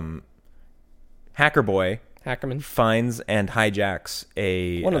 Hacker Boy Hackerman. finds and hijacks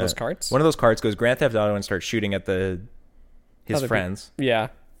One of those carts. One of those carts, goes Grand Theft Auto and starts shooting at his Other friends. Yeah.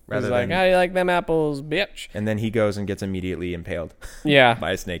 Rather He's like, than- how you like them apples, bitch? And then he goes and gets immediately impaled Yeah.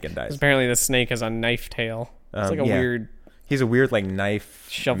 by a snake and dies. Apparently the snake has a knife tail. It's like a yeah. weird He's a weird like knife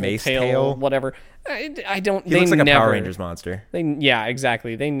shovel mace tail, whatever. I don't. He looks like a Power Rangers monster. Yeah,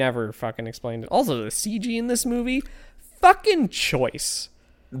 exactly. They never fucking explained it. Also, the CG in this movie, fucking choice.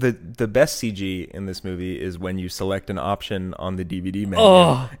 The best CG in this movie is when you select an option on the DVD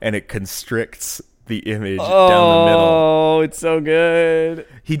menu and it constricts the image down the middle. Oh, it's so good.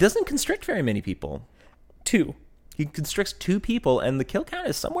 He doesn't constrict very many people. 2. He constricts 2 people, and the kill count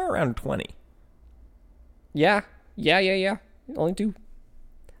is somewhere around 20. Yeah. Only 2.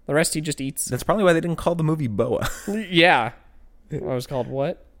 The rest he just eats. That's probably why they didn't call the movie Boa. Yeah. It was called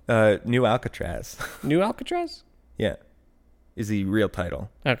what? New Alcatraz. New Alcatraz? Yeah. Is the real title.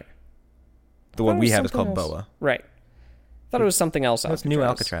 Okay. The one Thought it we was have is something called else. Boa. Right. Thought it was something else. That's New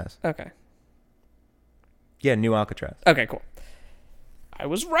Alcatraz. Okay. Yeah, New Alcatraz. Okay, cool. I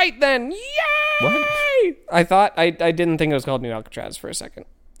was right then. Yay! What? I thought I didn't think it was called New Alcatraz for a second.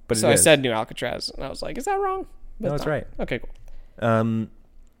 But So it I is. said New Alcatraz, and I was like, is that wrong? But No, it's not. right. Okay, cool.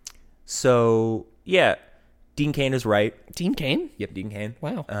 So, yeah, Dean Cain is right. Dean Cain? Yep, Dean Cain.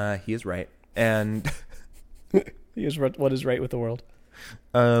 Wow. He is right. And He is what is right with the world.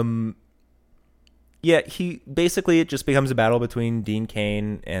 yeah, he basically it just becomes a battle between Dean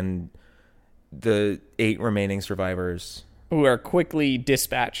Cain and the 8 remaining survivors. Who are quickly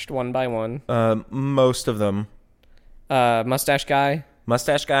dispatched one by one. Most of them. Mustache guy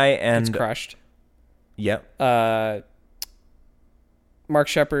Mustache guy and gets crushed. Yep. Mark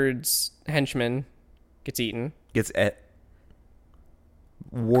Shepard's henchman gets eaten. Gets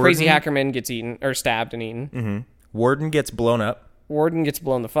Warden, Crazy Hackerman gets eaten or stabbed and eaten. Warden gets blown up. Warden gets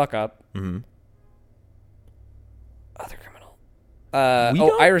blown the fuck up. Other criminal.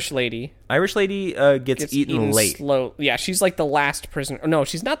 don't- Irish lady Irish lady gets eaten late. slow. Yeah, she's like the last prisoner. No,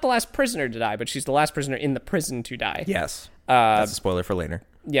 she's not the last prisoner to die, but she's the last prisoner in the prison to die. Yes. That's a spoiler for later.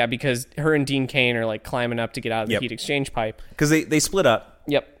 Yeah, because her and Dean Cain are like climbing up to get out of the Yep. heat exchange pipe. Because they split up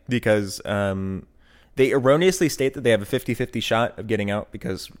Yep. because they erroneously state that they have a 50-50 shot of getting out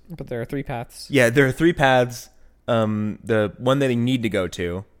because, But there are 3 paths. yeah, there are 3 paths. The one that they need to go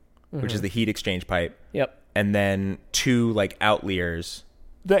to, which is the heat exchange pipe, Yep. and then 2 like outliers.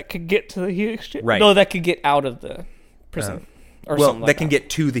 That could get to the heat exchange. Right. No, that could get out of the prison. Or Well, something like that can get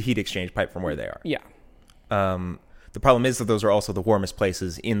to the heat exchange pipe from where they are. Yeah. The problem is that those are also the warmest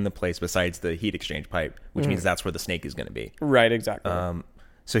places in the place besides the heat exchange pipe, which means that's where the snake is going to be. Right, exactly.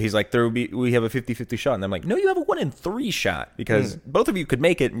 So he's like, we have a 50-50 shot. And I'm like, no, you have a 1 in 3 shot because both of you could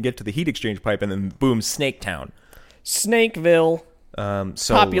make it and get to the heat exchange pipe and then boom, Snake Town. Snakeville,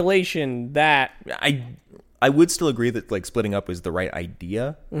 So population, that. I would still agree that like splitting up was the right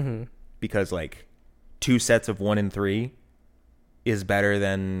idea because like 2 sets of 1 in 3 is better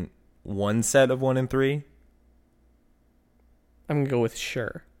than 1 set of 1 in 3. I'm going to go with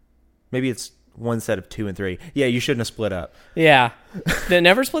sure. Maybe it's 1 set of 2 and 3. Yeah, you shouldn't have split up. Yeah. They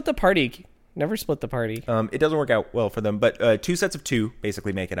never split the party. Never split the party. It doesn't work out well for them, but 2 sets of 2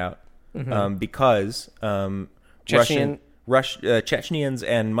 basically make it out because Chechnyans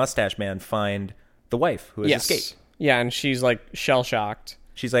and Mustache Man find the wife who has escaped. Yeah, and she's like shell shocked.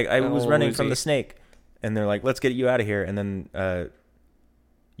 She's like, I was little running from woozy. the snake, and they're like, let's get you out of here. And then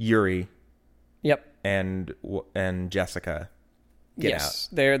Yuri Yep. and Jessica get out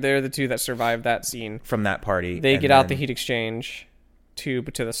They're the 2 that survived that scene. from that party. They and get out the then- heat exchange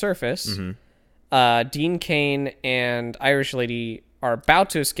tube to the surface. Mm-hmm. Dean Cain and Irish lady are about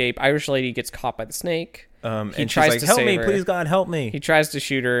to escape. Irish lady gets caught by the snake. and he she's tries like, to help save me, her. please, God, help me. He tries to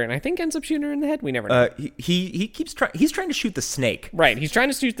shoot her, and I think ends up shooting her in the head. We never know. He keeps trying. He's trying to shoot the snake. Right, he's trying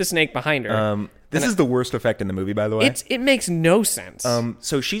to shoot the snake behind her. This is the worst effect in the movie, by the way. It makes no sense.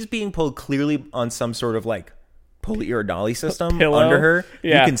 So she's being pulled clearly on some sort of like pulley or dolly system Pillow under her.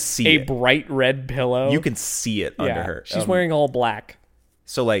 Yeah, You can see a it. bright red pillow. You can see it yeah. under her. She's wearing all black.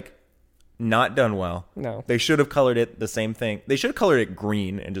 So like Not done well. No. They should have colored it the same thing. They should have colored it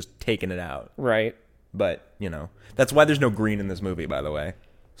green and just taken it out. Right. But, that's why there's no green in this movie, by the way.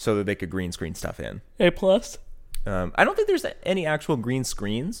 So that they could green screen stuff in. A+. I don't think there's any actual green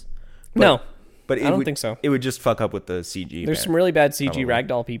screens. No. But I don't think so. It would just fuck up with the CG. There's some really bad CG Probably.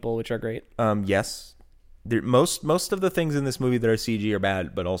 ragdoll people, which are great. Yes. Most of the things in this movie that are CG are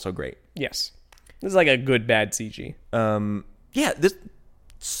bad, but also great. Yes. This is like a good, bad CG. Yeah, this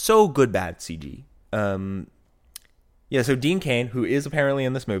so good bad CG. Yeah, so Dean Cain, who is apparently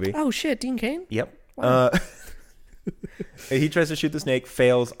in this movie. Oh, shit. Dean Cain? Yep. He tries to shoot the snake,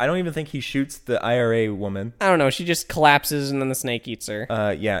 fails. I don't even think he shoots the IRA woman. I don't know. She just collapses and then the snake eats her.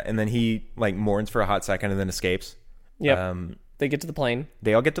 Yeah, and then he mourns for a hot second and then escapes. Yep. They get to the plane.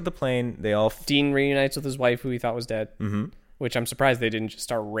 They all get to the plane. They all Dean reunites with his wife, who he thought was dead. Mm-hmm. Which I'm surprised they didn't just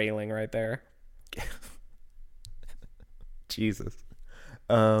start railing right there. Jesus.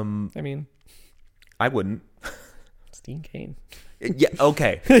 I mean, I wouldn't. it's Dean Cain. Yeah,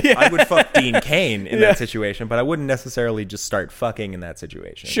 okay. I would fuck Dean Cain in that situation, but I wouldn't necessarily just start fucking in that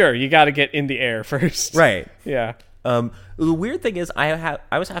situation. Sure, you got to get in the air first. Right. Yeah. The weird thing is, I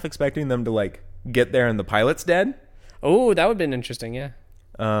was half expecting them to get there and the pilot's dead. Oh, that would have been interesting. Yeah.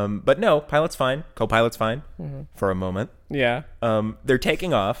 But no, pilot's fine. Co-pilot's fine for a moment. Yeah. They're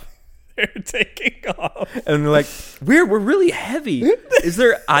taking off. They're taking off. And they're like, we're really heavy. Is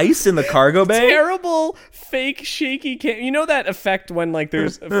there ice in the cargo bay? Terrible fake shaky you know that effect when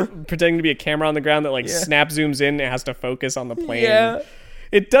there's pretending to be a camera on the ground that snap zooms in and it has to focus on the plane. Yeah.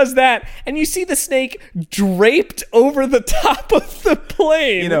 It does that, and you see the snake draped over the top of the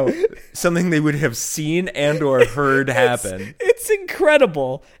plane. Something they would have seen and or heard happen. It's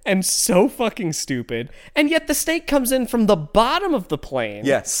incredible and so fucking stupid. And yet the snake comes in from the bottom of the plane.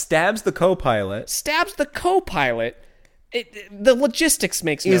 Yeah, stabs the co-pilot. Stabs the co-pilot. The logistics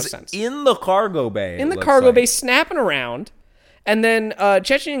makes no sense. In the cargo bay. In the cargo bay, snapping around. And then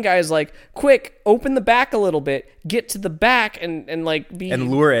Chechen guy is like, quick, open the back a little bit, get to the back and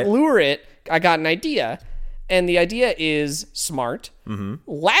lure it. Lure it. I got an idea. And the idea is smart. Mm-hmm.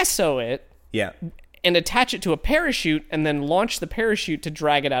 Lasso it. Yeah. And attach it to a parachute and then launch the parachute to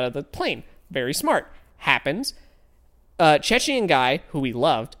drag it out of the plane. Very smart. Happens. Chechen guy, who we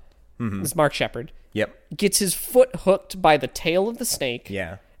loved, is Mark Shepard. Yep. Gets his foot hooked by the tail of the snake.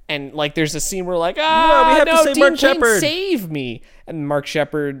 Yeah. And there's a scene where we have to save Dean Mark Cain, Shepard. save me. And Mark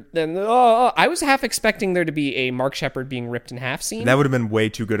Shepard, then I was half expecting there to be a Mark Shepard being ripped in half scene. That would have been way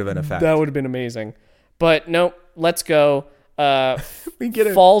too good of an effect. That would have been amazing. But no, let's go. We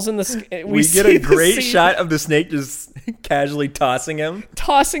get falls in the. We get a great shot of the snake just casually tossing him,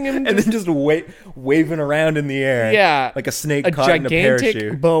 and then just waving around in the air. Yeah, like a snake caught in a parachute.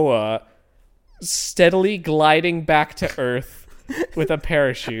 Gigantic boa steadily gliding back to Earth. With a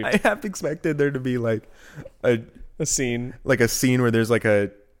parachute. I half expected there to be a scene. Like a scene where there's a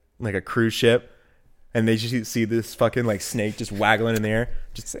cruise ship and they just see this fucking snake just waggling in the air.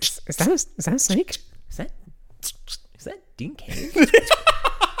 Just is that a snake? Is that Dean Cain?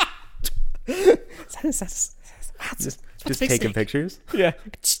 Just taking snake. Pictures? Yeah.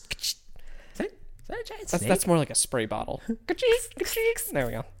 Is that a giant snake? That's more like a spray bottle. There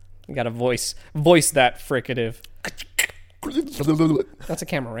we go. You got to voice that fricative. That's a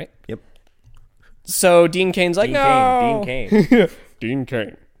camera, right? Yep. So Dean Cain's like, no. Dean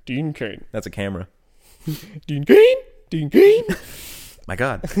Cain. Dean Cain. That's a camera. Dean Cain. My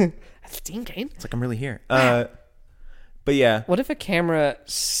God. That's Dean Cain. It's like I'm really here. But yeah. What if a camera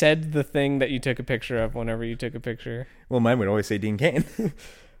said the thing that you took a picture of whenever you took a picture? Well, mine would always say Dean Cain.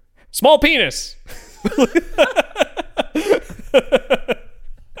 Small penis.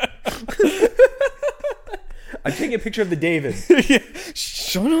 I'm taking a picture of the David. Yeah.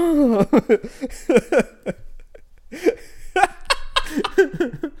 Shut up.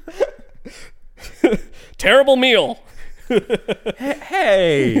 Terrible meal.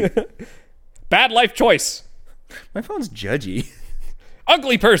 Hey. Bad life choice. My phone's judgy.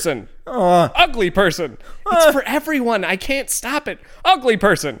 Ugly person. Ugly person. It's for everyone. I can't stop it. Ugly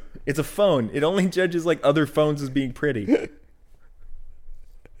person. It's a phone. It only judges other phones as being pretty.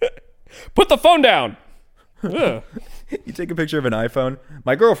 Put the phone down. Ugh. You take a picture of an iPhone.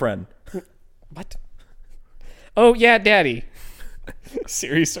 My girlfriend. What? Oh, yeah, daddy.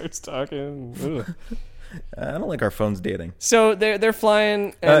 Siri starts talking. Ugh. I don't like our phones dating. So they're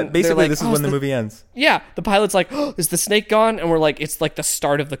flying. And basically, like, this is when the movie ends. Yeah, the pilot's like, oh, is the snake gone? And we're like, it's like the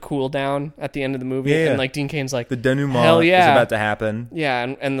start of the cool down at the end of the movie. Yeah. And Dean Cain's like, the denouement hell yeah. is about to happen.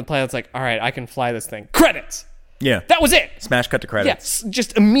 Yeah, and the pilot's like, all right, I can fly this thing. Credits. Yeah. That was it. Smash cut to credits. Yes,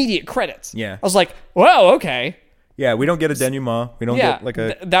 just immediate credits. Yeah. I was like, wow, okay. Yeah, we don't get a denouement. We don't Yeah, get like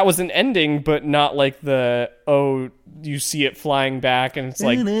a... that was an ending, but not like the, you see it flying back and it's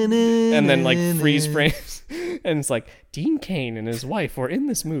like, and then like freeze frames. And it's like, Dean Cain and his wife were in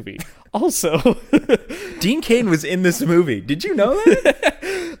this movie. Also, Dean Cain was in this movie. Did you know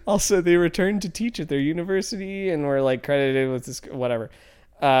that? also they returned to teach at their university and were like credited with this, whatever.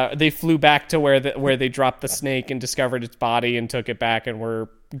 They flew back to where they dropped the snake and discovered its body and took it back and were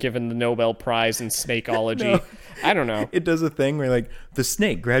given the Nobel Prize in snakeology. No. I don't know. It does a thing where like the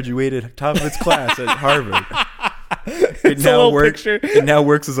snake graduated top of its class at Harvard. It now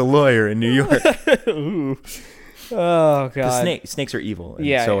works as a lawyer in New York. Ooh. Oh god. Snakes are evil. And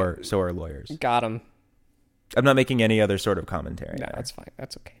Yeah, so are lawyers. Got him. I'm not making any other sort of commentary. No, that's fine.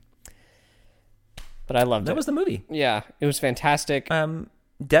 That's okay. But I loved it. That was the movie. Yeah, it was fantastic.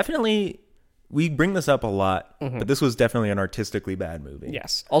 Definitely, we bring this up a lot, but this was definitely an artistically bad movie.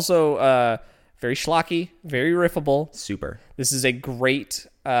 Yes. Also, very schlocky, very riffable. Super. This is a great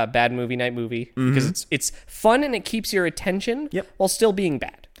bad movie night movie because it's fun and it keeps your attention while still being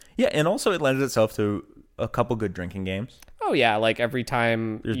bad. Yeah, and also it lends itself to a couple good drinking games. Oh yeah, like every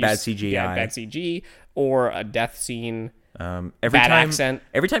time There's bad CGI. yeah, bad CG or a death scene. Every Bad time, accent.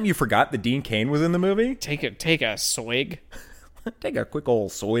 Every time you forgot that Dean Cain was in the movie, Take a swig. take a quick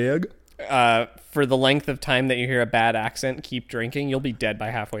old swig. For the length of time that you hear a bad accent, keep drinking. You'll be dead by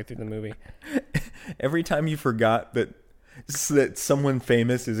halfway through the movie. Every time you forgot that someone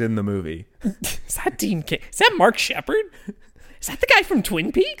famous is in the movie. Is that Dean Cain? Is that Mark Shepard? Is that the guy from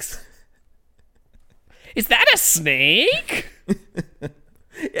Twin Peaks? Is that a snake?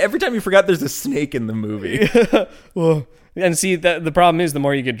 Every time you forgot there's a snake in the movie. And see, the problem is the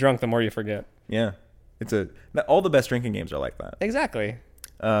more you get drunk, the more you forget. Yeah. All the best drinking games are like that. Exactly.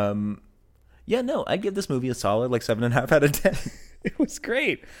 Yeah, no, I give this movie a solid 7.5 out of 10. It was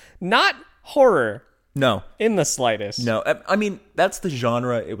great. Not horror No. in the slightest. No. I mean, that's the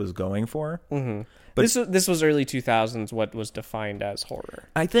genre it was going for. Mm-hmm. But this was early 2000s, what was defined as horror.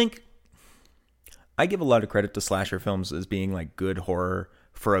 I think I give a lot of credit to slasher films as being good horror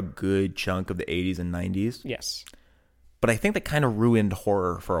for a good chunk of the 80s and 90s. Yes. But I think that kind of ruined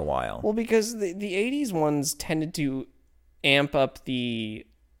horror for a while. Well, because the 80s ones tended to amp up the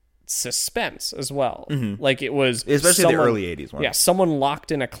suspense as well. Like it was Especially the early 80s ones. Yeah, someone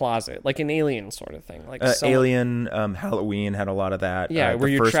locked in a closet, like an Alien sort of thing. Like Alien, Halloween had a lot of that. Yeah, where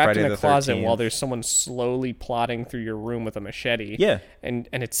the you're first trapped Friday in a the closet 13th. while there's someone slowly plodding through your room with a machete. Yeah. And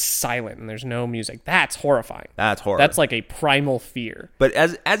it's silent and there's no music. That's horrifying. That's horror. That's like a primal fear. But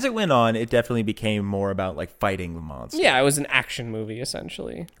as it went on, it definitely became more about fighting the monster. Yeah, it was an action movie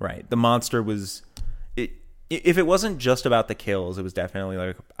essentially. Right. The monster was if it wasn't just about the kills, it was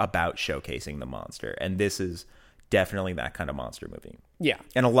definitely about showcasing the monster. And this is definitely that kind of monster movie. Yeah.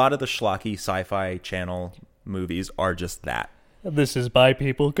 And a lot of the schlocky sci-fi channel movies are just that. This is by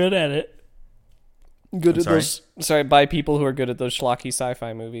people good at it. By people who are good at those schlocky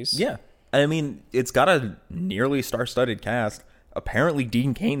sci-fi movies. Yeah. I mean, it's got a nearly star-studded cast. Apparently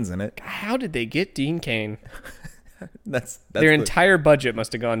Dean Cain's in it. How did they get Dean Cain? That's Their entire budget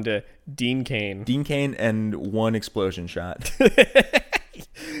must have gone to Dean Cain. Dean Cain and one explosion shot. that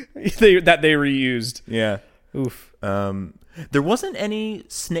they reused. Yeah. Oof. There wasn't any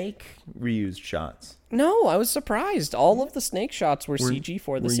snake reused shots. No, I was surprised. All of the snake shots were CG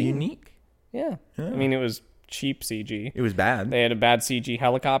for the scene. Unique. Yeah. I mean, it was cheap CG. It was bad. They had a bad CG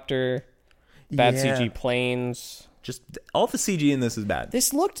helicopter, bad Yeah. CG planes. Just all the CG in this is bad.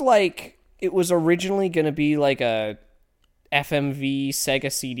 This looked like it was originally going to be like a FMV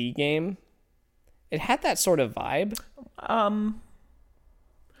Sega CD game. It had that sort of vibe. I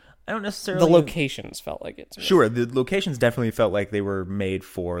don't necessarily... The locations felt like it to me. Sure, the locations definitely felt like they were made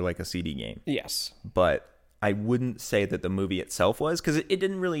for a CD game. Yes. But I wouldn't say that the movie itself was, because it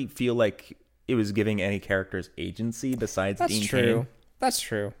didn't really feel like it was giving any characters agency besides Dean Cain. That's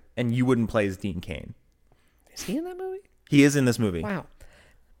true. And you wouldn't play as Dean Cain. Is he in that movie? He is in this movie. Wow.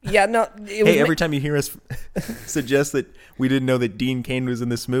 Yeah, no. Hey, every time you hear us suggest that we didn't know that Dean Cain was in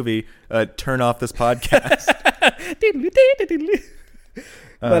this movie, turn off this podcast.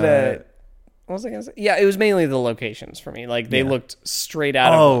 But what was I gonna say? Yeah, it was mainly the locations for me. Like they looked straight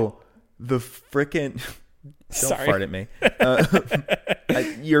out of. Oh, the frickin'. Don't Sorry. fart at me.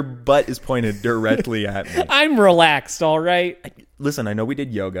 Your butt is pointed directly at me. I'm relaxed, all right. Listen, I know we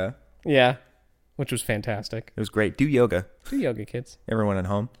did yoga. Yeah, which was fantastic. It was great. Do yoga. Do yoga, kids. Everyone at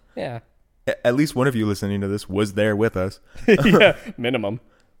home. Yeah. At least one of you listening to this was there with us. Yeah, minimum.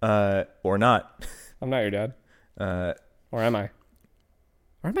 Or not. I'm not your dad. Or am I?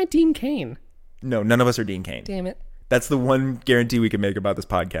 Or am I Dean Cain? No, none of us are Dean Cain. Damn it. That's the one guarantee we can make about this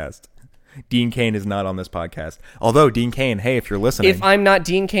podcast. Dean Cain is not on this podcast. Although, Dean Cain, hey, if you're listening. If I'm not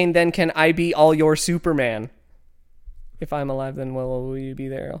Dean Cain, then can I be all your Superman? If I'm alive, then will you be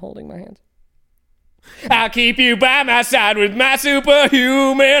there holding my hand? I'll keep you by my side with my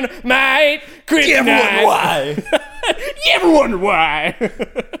superhuman might. Kryptonite. why? You ever wonder why?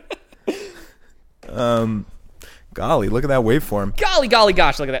 Golly, look at that waveform. Golly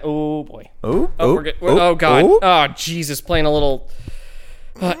gosh, look at that. Oh, boy. Oh, Oh, God. Oh, Jesus, playing a little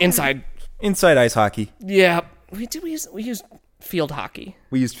inside. Inside ice hockey. Yeah. We used field hockey.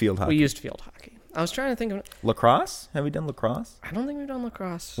 We used field hockey. We used field hockey. I was trying to think of... Lacrosse? Have we done lacrosse? I don't think we've done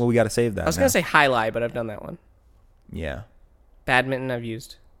lacrosse. Well, we got to save that. I was going to say highlight, but I've done that one. Yeah. Badminton I've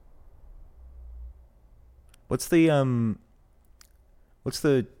used. What's the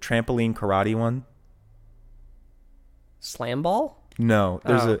trampoline karate one? Slam ball? No,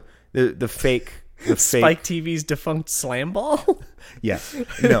 there's the fake Spike TV's defunct slam ball? Yes.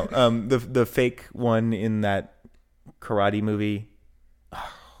 No, the fake one in that karate movie.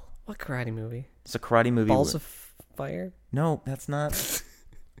 What karate movie? It's a karate movie. Balls of Fire? No, that's not.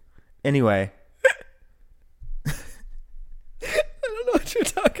 Anyway. I don't know what you're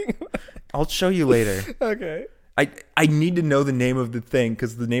talking about. I'll show you later. Okay. I need to know the name of the thing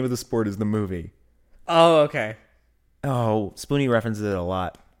because the name of the sport is the movie. Oh, okay. Oh, Spoonie references it a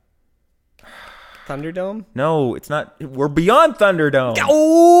lot. Thunderdome? No, it's not. We're beyond Thunderdome.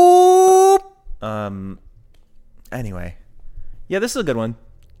 Oh! Anyway. Yeah, this is a good one.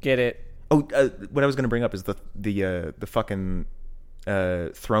 Get it. Oh, what I was going to bring up is the fucking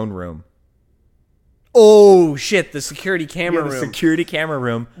throne room. Oh, shit. The security camera The room. security camera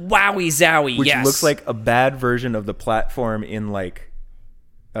room. Wowie zowie, Which yes. looks like a bad version of the platform in like...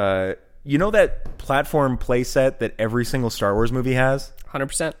 you know that platform playset that every single Star Wars movie has?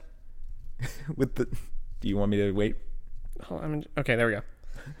 100%. With the... Do you want me to wait? Oh, okay, there we go.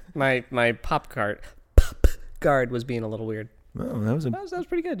 My pop guard was being a little weird. Oh, that was That was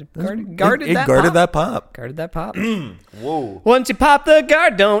pretty good. It Guarded that pop. Guarded Guarded that that pop. pop. Whoa. Once you pop the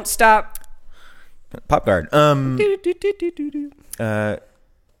guard, don't stop. Pop guard. Do-do-do-do-do-do. Yeah,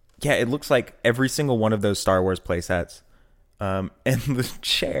 it looks like every single one of those Star Wars playsets. And the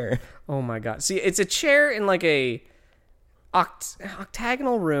chair. Oh my god. See, it's a chair in like a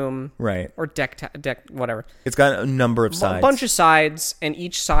octagonal room. Right. Or deck, whatever. It's got a number of sides. A bunch of sides, and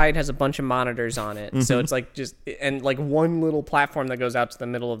each side has a bunch of monitors on it. So it's like and like one little platform that goes out to the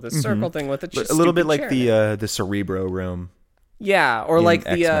middle of the circle thing with it. A little bit like the Cerebro room. Yeah, or in like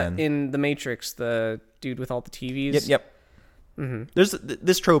the X-Men. in the Matrix, the dude with all the TVs. Yep. There's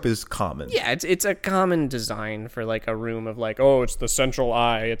this trope is common. Yeah, it's a common design for like a room of like, oh, it's the central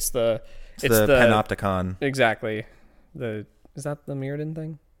eye, it's the Panopticon. Exactly. Is that the Mirrodin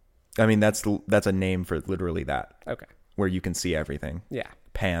thing? I mean, that's a name for literally that. Okay. Where you can see everything. Yeah.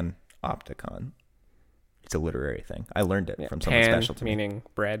 Panopticon. It's a literary thing. I learned it from someone Pan special to me. meaning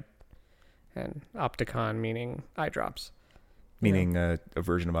bread, and Opticon meaning eye drops. Meaning a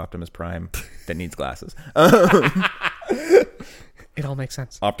version of Optimus Prime that needs glasses. It all makes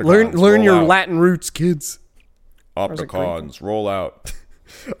sense. Opticons, Learn roll your out. Latin roots, kids. Opticons, roll out.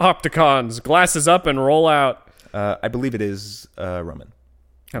 Opticons, glasses up and roll out. I believe it is Roman.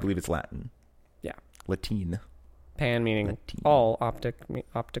 I believe it's Latin. Yeah. Latine. Pan meaning all,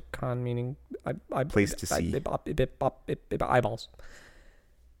 Opticon meaning Place to see. Eyeballs.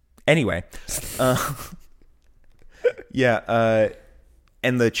 Anyway. Yeah,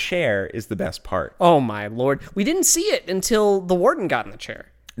 and the chair is the best part. Oh my lord. We didn't see it until the warden got in the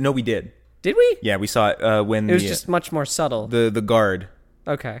chair. No, we did. Did we? Yeah, we saw it when It was just much more subtle. the guard,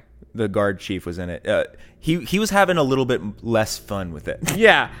 Okay. the guard chief was in it. He was having a little bit less fun with it.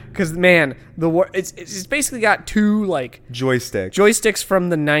 Yeah, because man, it's basically got two like joysticks from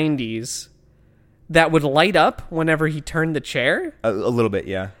the 90s that would light up whenever he turned the chair. A little bit,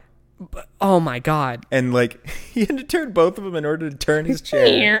 yeah. Oh my god. And like he had to turn both of them in order to turn his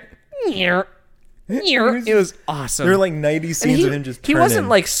chair. It was awesome. There were like 90 scenes of him just turning. He wasn't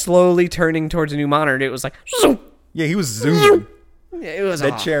like slowly turning towards a new monitor. It was like zoom. Yeah, he was zooming. It was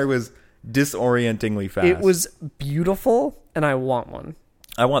That chair was disorientingly fast. It was beautiful, and I want one.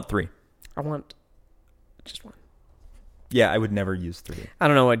 I want 3. I want just one. Yeah, I would never use 3. I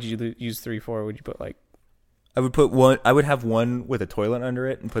don't know what you use 3 for. Would you put like I would put one. I would have one with a toilet under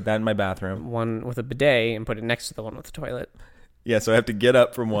it and put that in my bathroom. one with a bidet and put it next to the one with the toilet? Yeah, so I have to get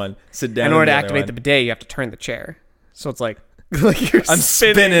up from one, sit down. In order to the other activate one. the bidet, you have to turn the chair. So it's like you're I'm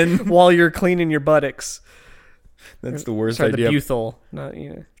spinning. while you're cleaning your buttocks. That's the worst Sorry, idea. the buthel. Not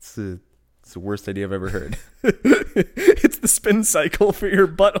It's the worst idea I've ever heard. It's the spin cycle for your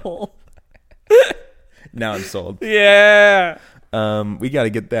butthole. Now I'm sold. Yeah. We got to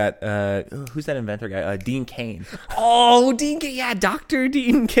get that. Who's that inventor guy? Dean Cain. Oh, Dean Cain. Yeah, Dr.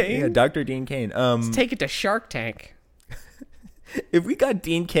 Dean Cain. Yeah, Dr. Dean Cain. Let's take it to Shark Tank. If we got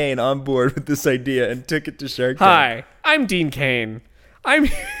Dean Cain on board with this idea and took it to Shark Tank. Hi, I'm Dean Cain. I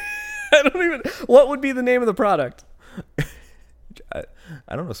don't even. What would be the name of the product?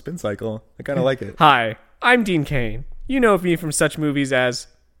 I don't know, Spin Cycle. I kind of like it. Hi, I'm Dean Cain. You know me from such movies as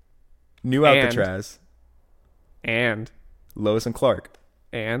New Alcatraz. and Lois and Clark.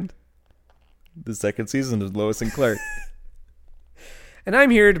 and The second season of Lois and Clark. and I'm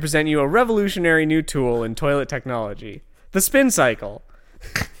here to present you a revolutionary new tool in toilet technology, the Spin Cycle.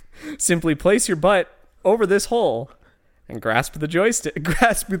 Simply place your butt over this hole and grasp the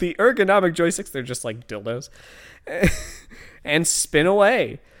ergonomic joysticks. They're just like dildos. And spin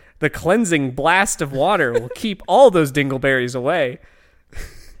away. The cleansing blast of water will keep all those dingleberries away.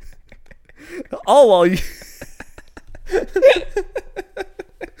 All while you...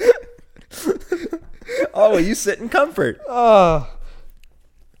 Oh, you sit in comfort.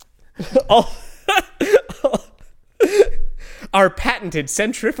 Our patented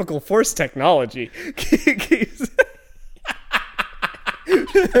centrifugal force technology keeps...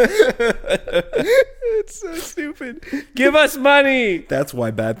 It's so stupid. Give us money. That's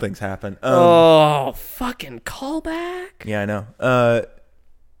why bad things happen. Fucking callback. Yeah, I know.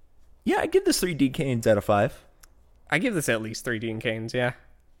 Yeah, I give this 3 Dean Cains out of 5. I give this at least 3 Dean Cains, yeah.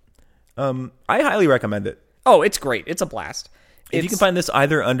 I highly recommend it. Oh, it's great. It's a blast. If you can find this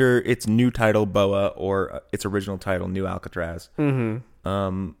either under its new title, Boa, or its original title, New Alcatraz,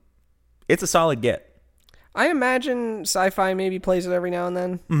 it's a solid get. I imagine Sci-Fi maybe plays it every now and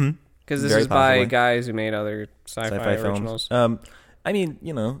then. Mm-hmm. Because this Very is by possibly. guys who made other sci-fi originals. Films. I mean,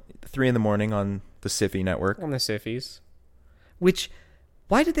 3 in the morning on the Siffy network. On the Siffies. Which,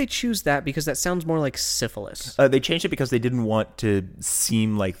 why did they choose that? Because that sounds more like syphilis. They changed it because they didn't want to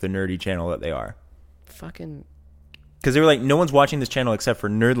seem like the nerdy channel that they are. Fucking... Because they were like, no one's watching this channel except for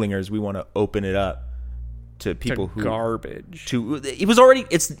nerdlingers. We want to open it up to people who... garbage.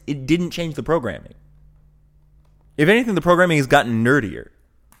 It didn't change the programming. If anything, the programming has gotten nerdier.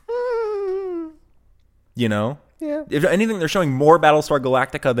 Yeah. If anything, they're showing more Battlestar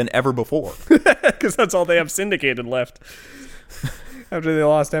Galactica than ever before. Because that's all they have syndicated left. After they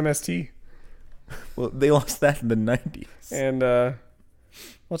lost MST. Well, they lost that in the 90s. And,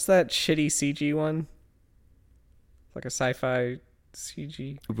 what's that shitty CG one? Like a sci-fi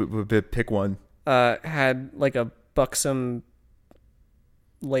CG. Pick one. Had like a buxom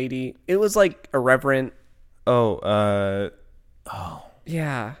lady. It was like irreverent. Oh.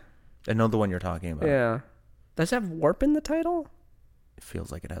 Yeah. I know the one you're talking about. Yeah. Does it have warp in the title? It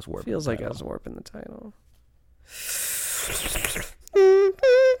feels like it has warp. Feels like it has warp in the title.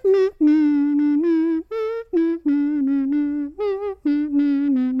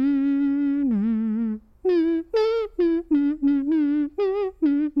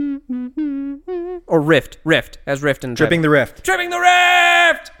 Or Rift. As Rift in the Tripping title. the Rift. Tripping the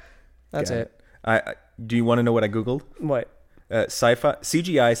Rift! That's Got it. I do you want to know what I Googled? What?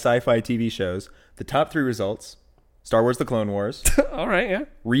 CGI sci-fi TV shows. The top 3 results: Star Wars: The Clone Wars, All right, yeah.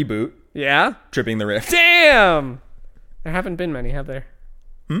 Reboot, Yeah? Tripping the Rift. Damn! There haven't been many, have there?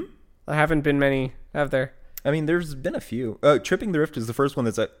 There haven't been many, have there? I mean, there's been a few. Tripping the Rift is the first one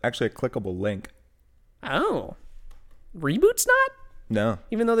that's actually a clickable link. Oh. Reboot's not? No.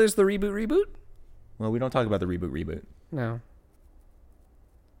 Even though there's the reboot? Well, we don't talk about the reboot. No.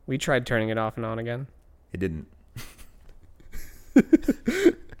 We tried turning it off and on again. It didn't.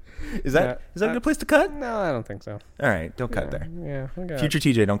 Is that a good place to cut? No, I don't think so. All right, don't cut there. Yeah, I got Future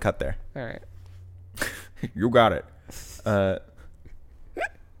TJ, don't cut there. All right. You got it.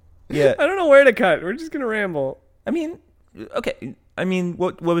 Yeah. I don't know where to cut. We're just going to ramble. I mean, okay. I mean,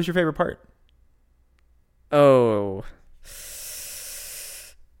 what was your favorite part? Oh.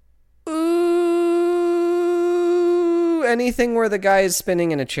 Ooh, anything where the guy is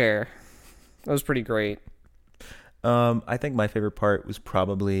spinning in a chair. That was pretty great. I think my favorite part was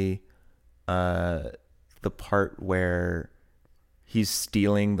probably the part where he's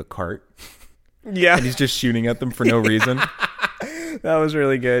stealing the cart. Yeah. And he's just shooting at them for no reason. That was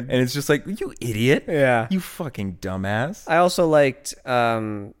really good. And it's just like, you idiot. Yeah. You fucking dumbass. I also liked,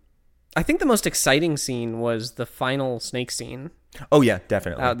 I think the most exciting scene was the final snake scene. Oh, yeah,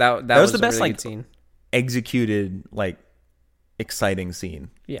 definitely. That was the best really good scene. Executed, exciting scene.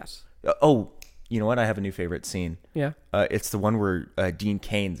 Yes. Oh, you know what? I have a new favorite scene. Yeah. It's the one where Dean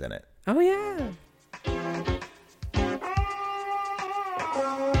Cain's in it. Oh, yeah.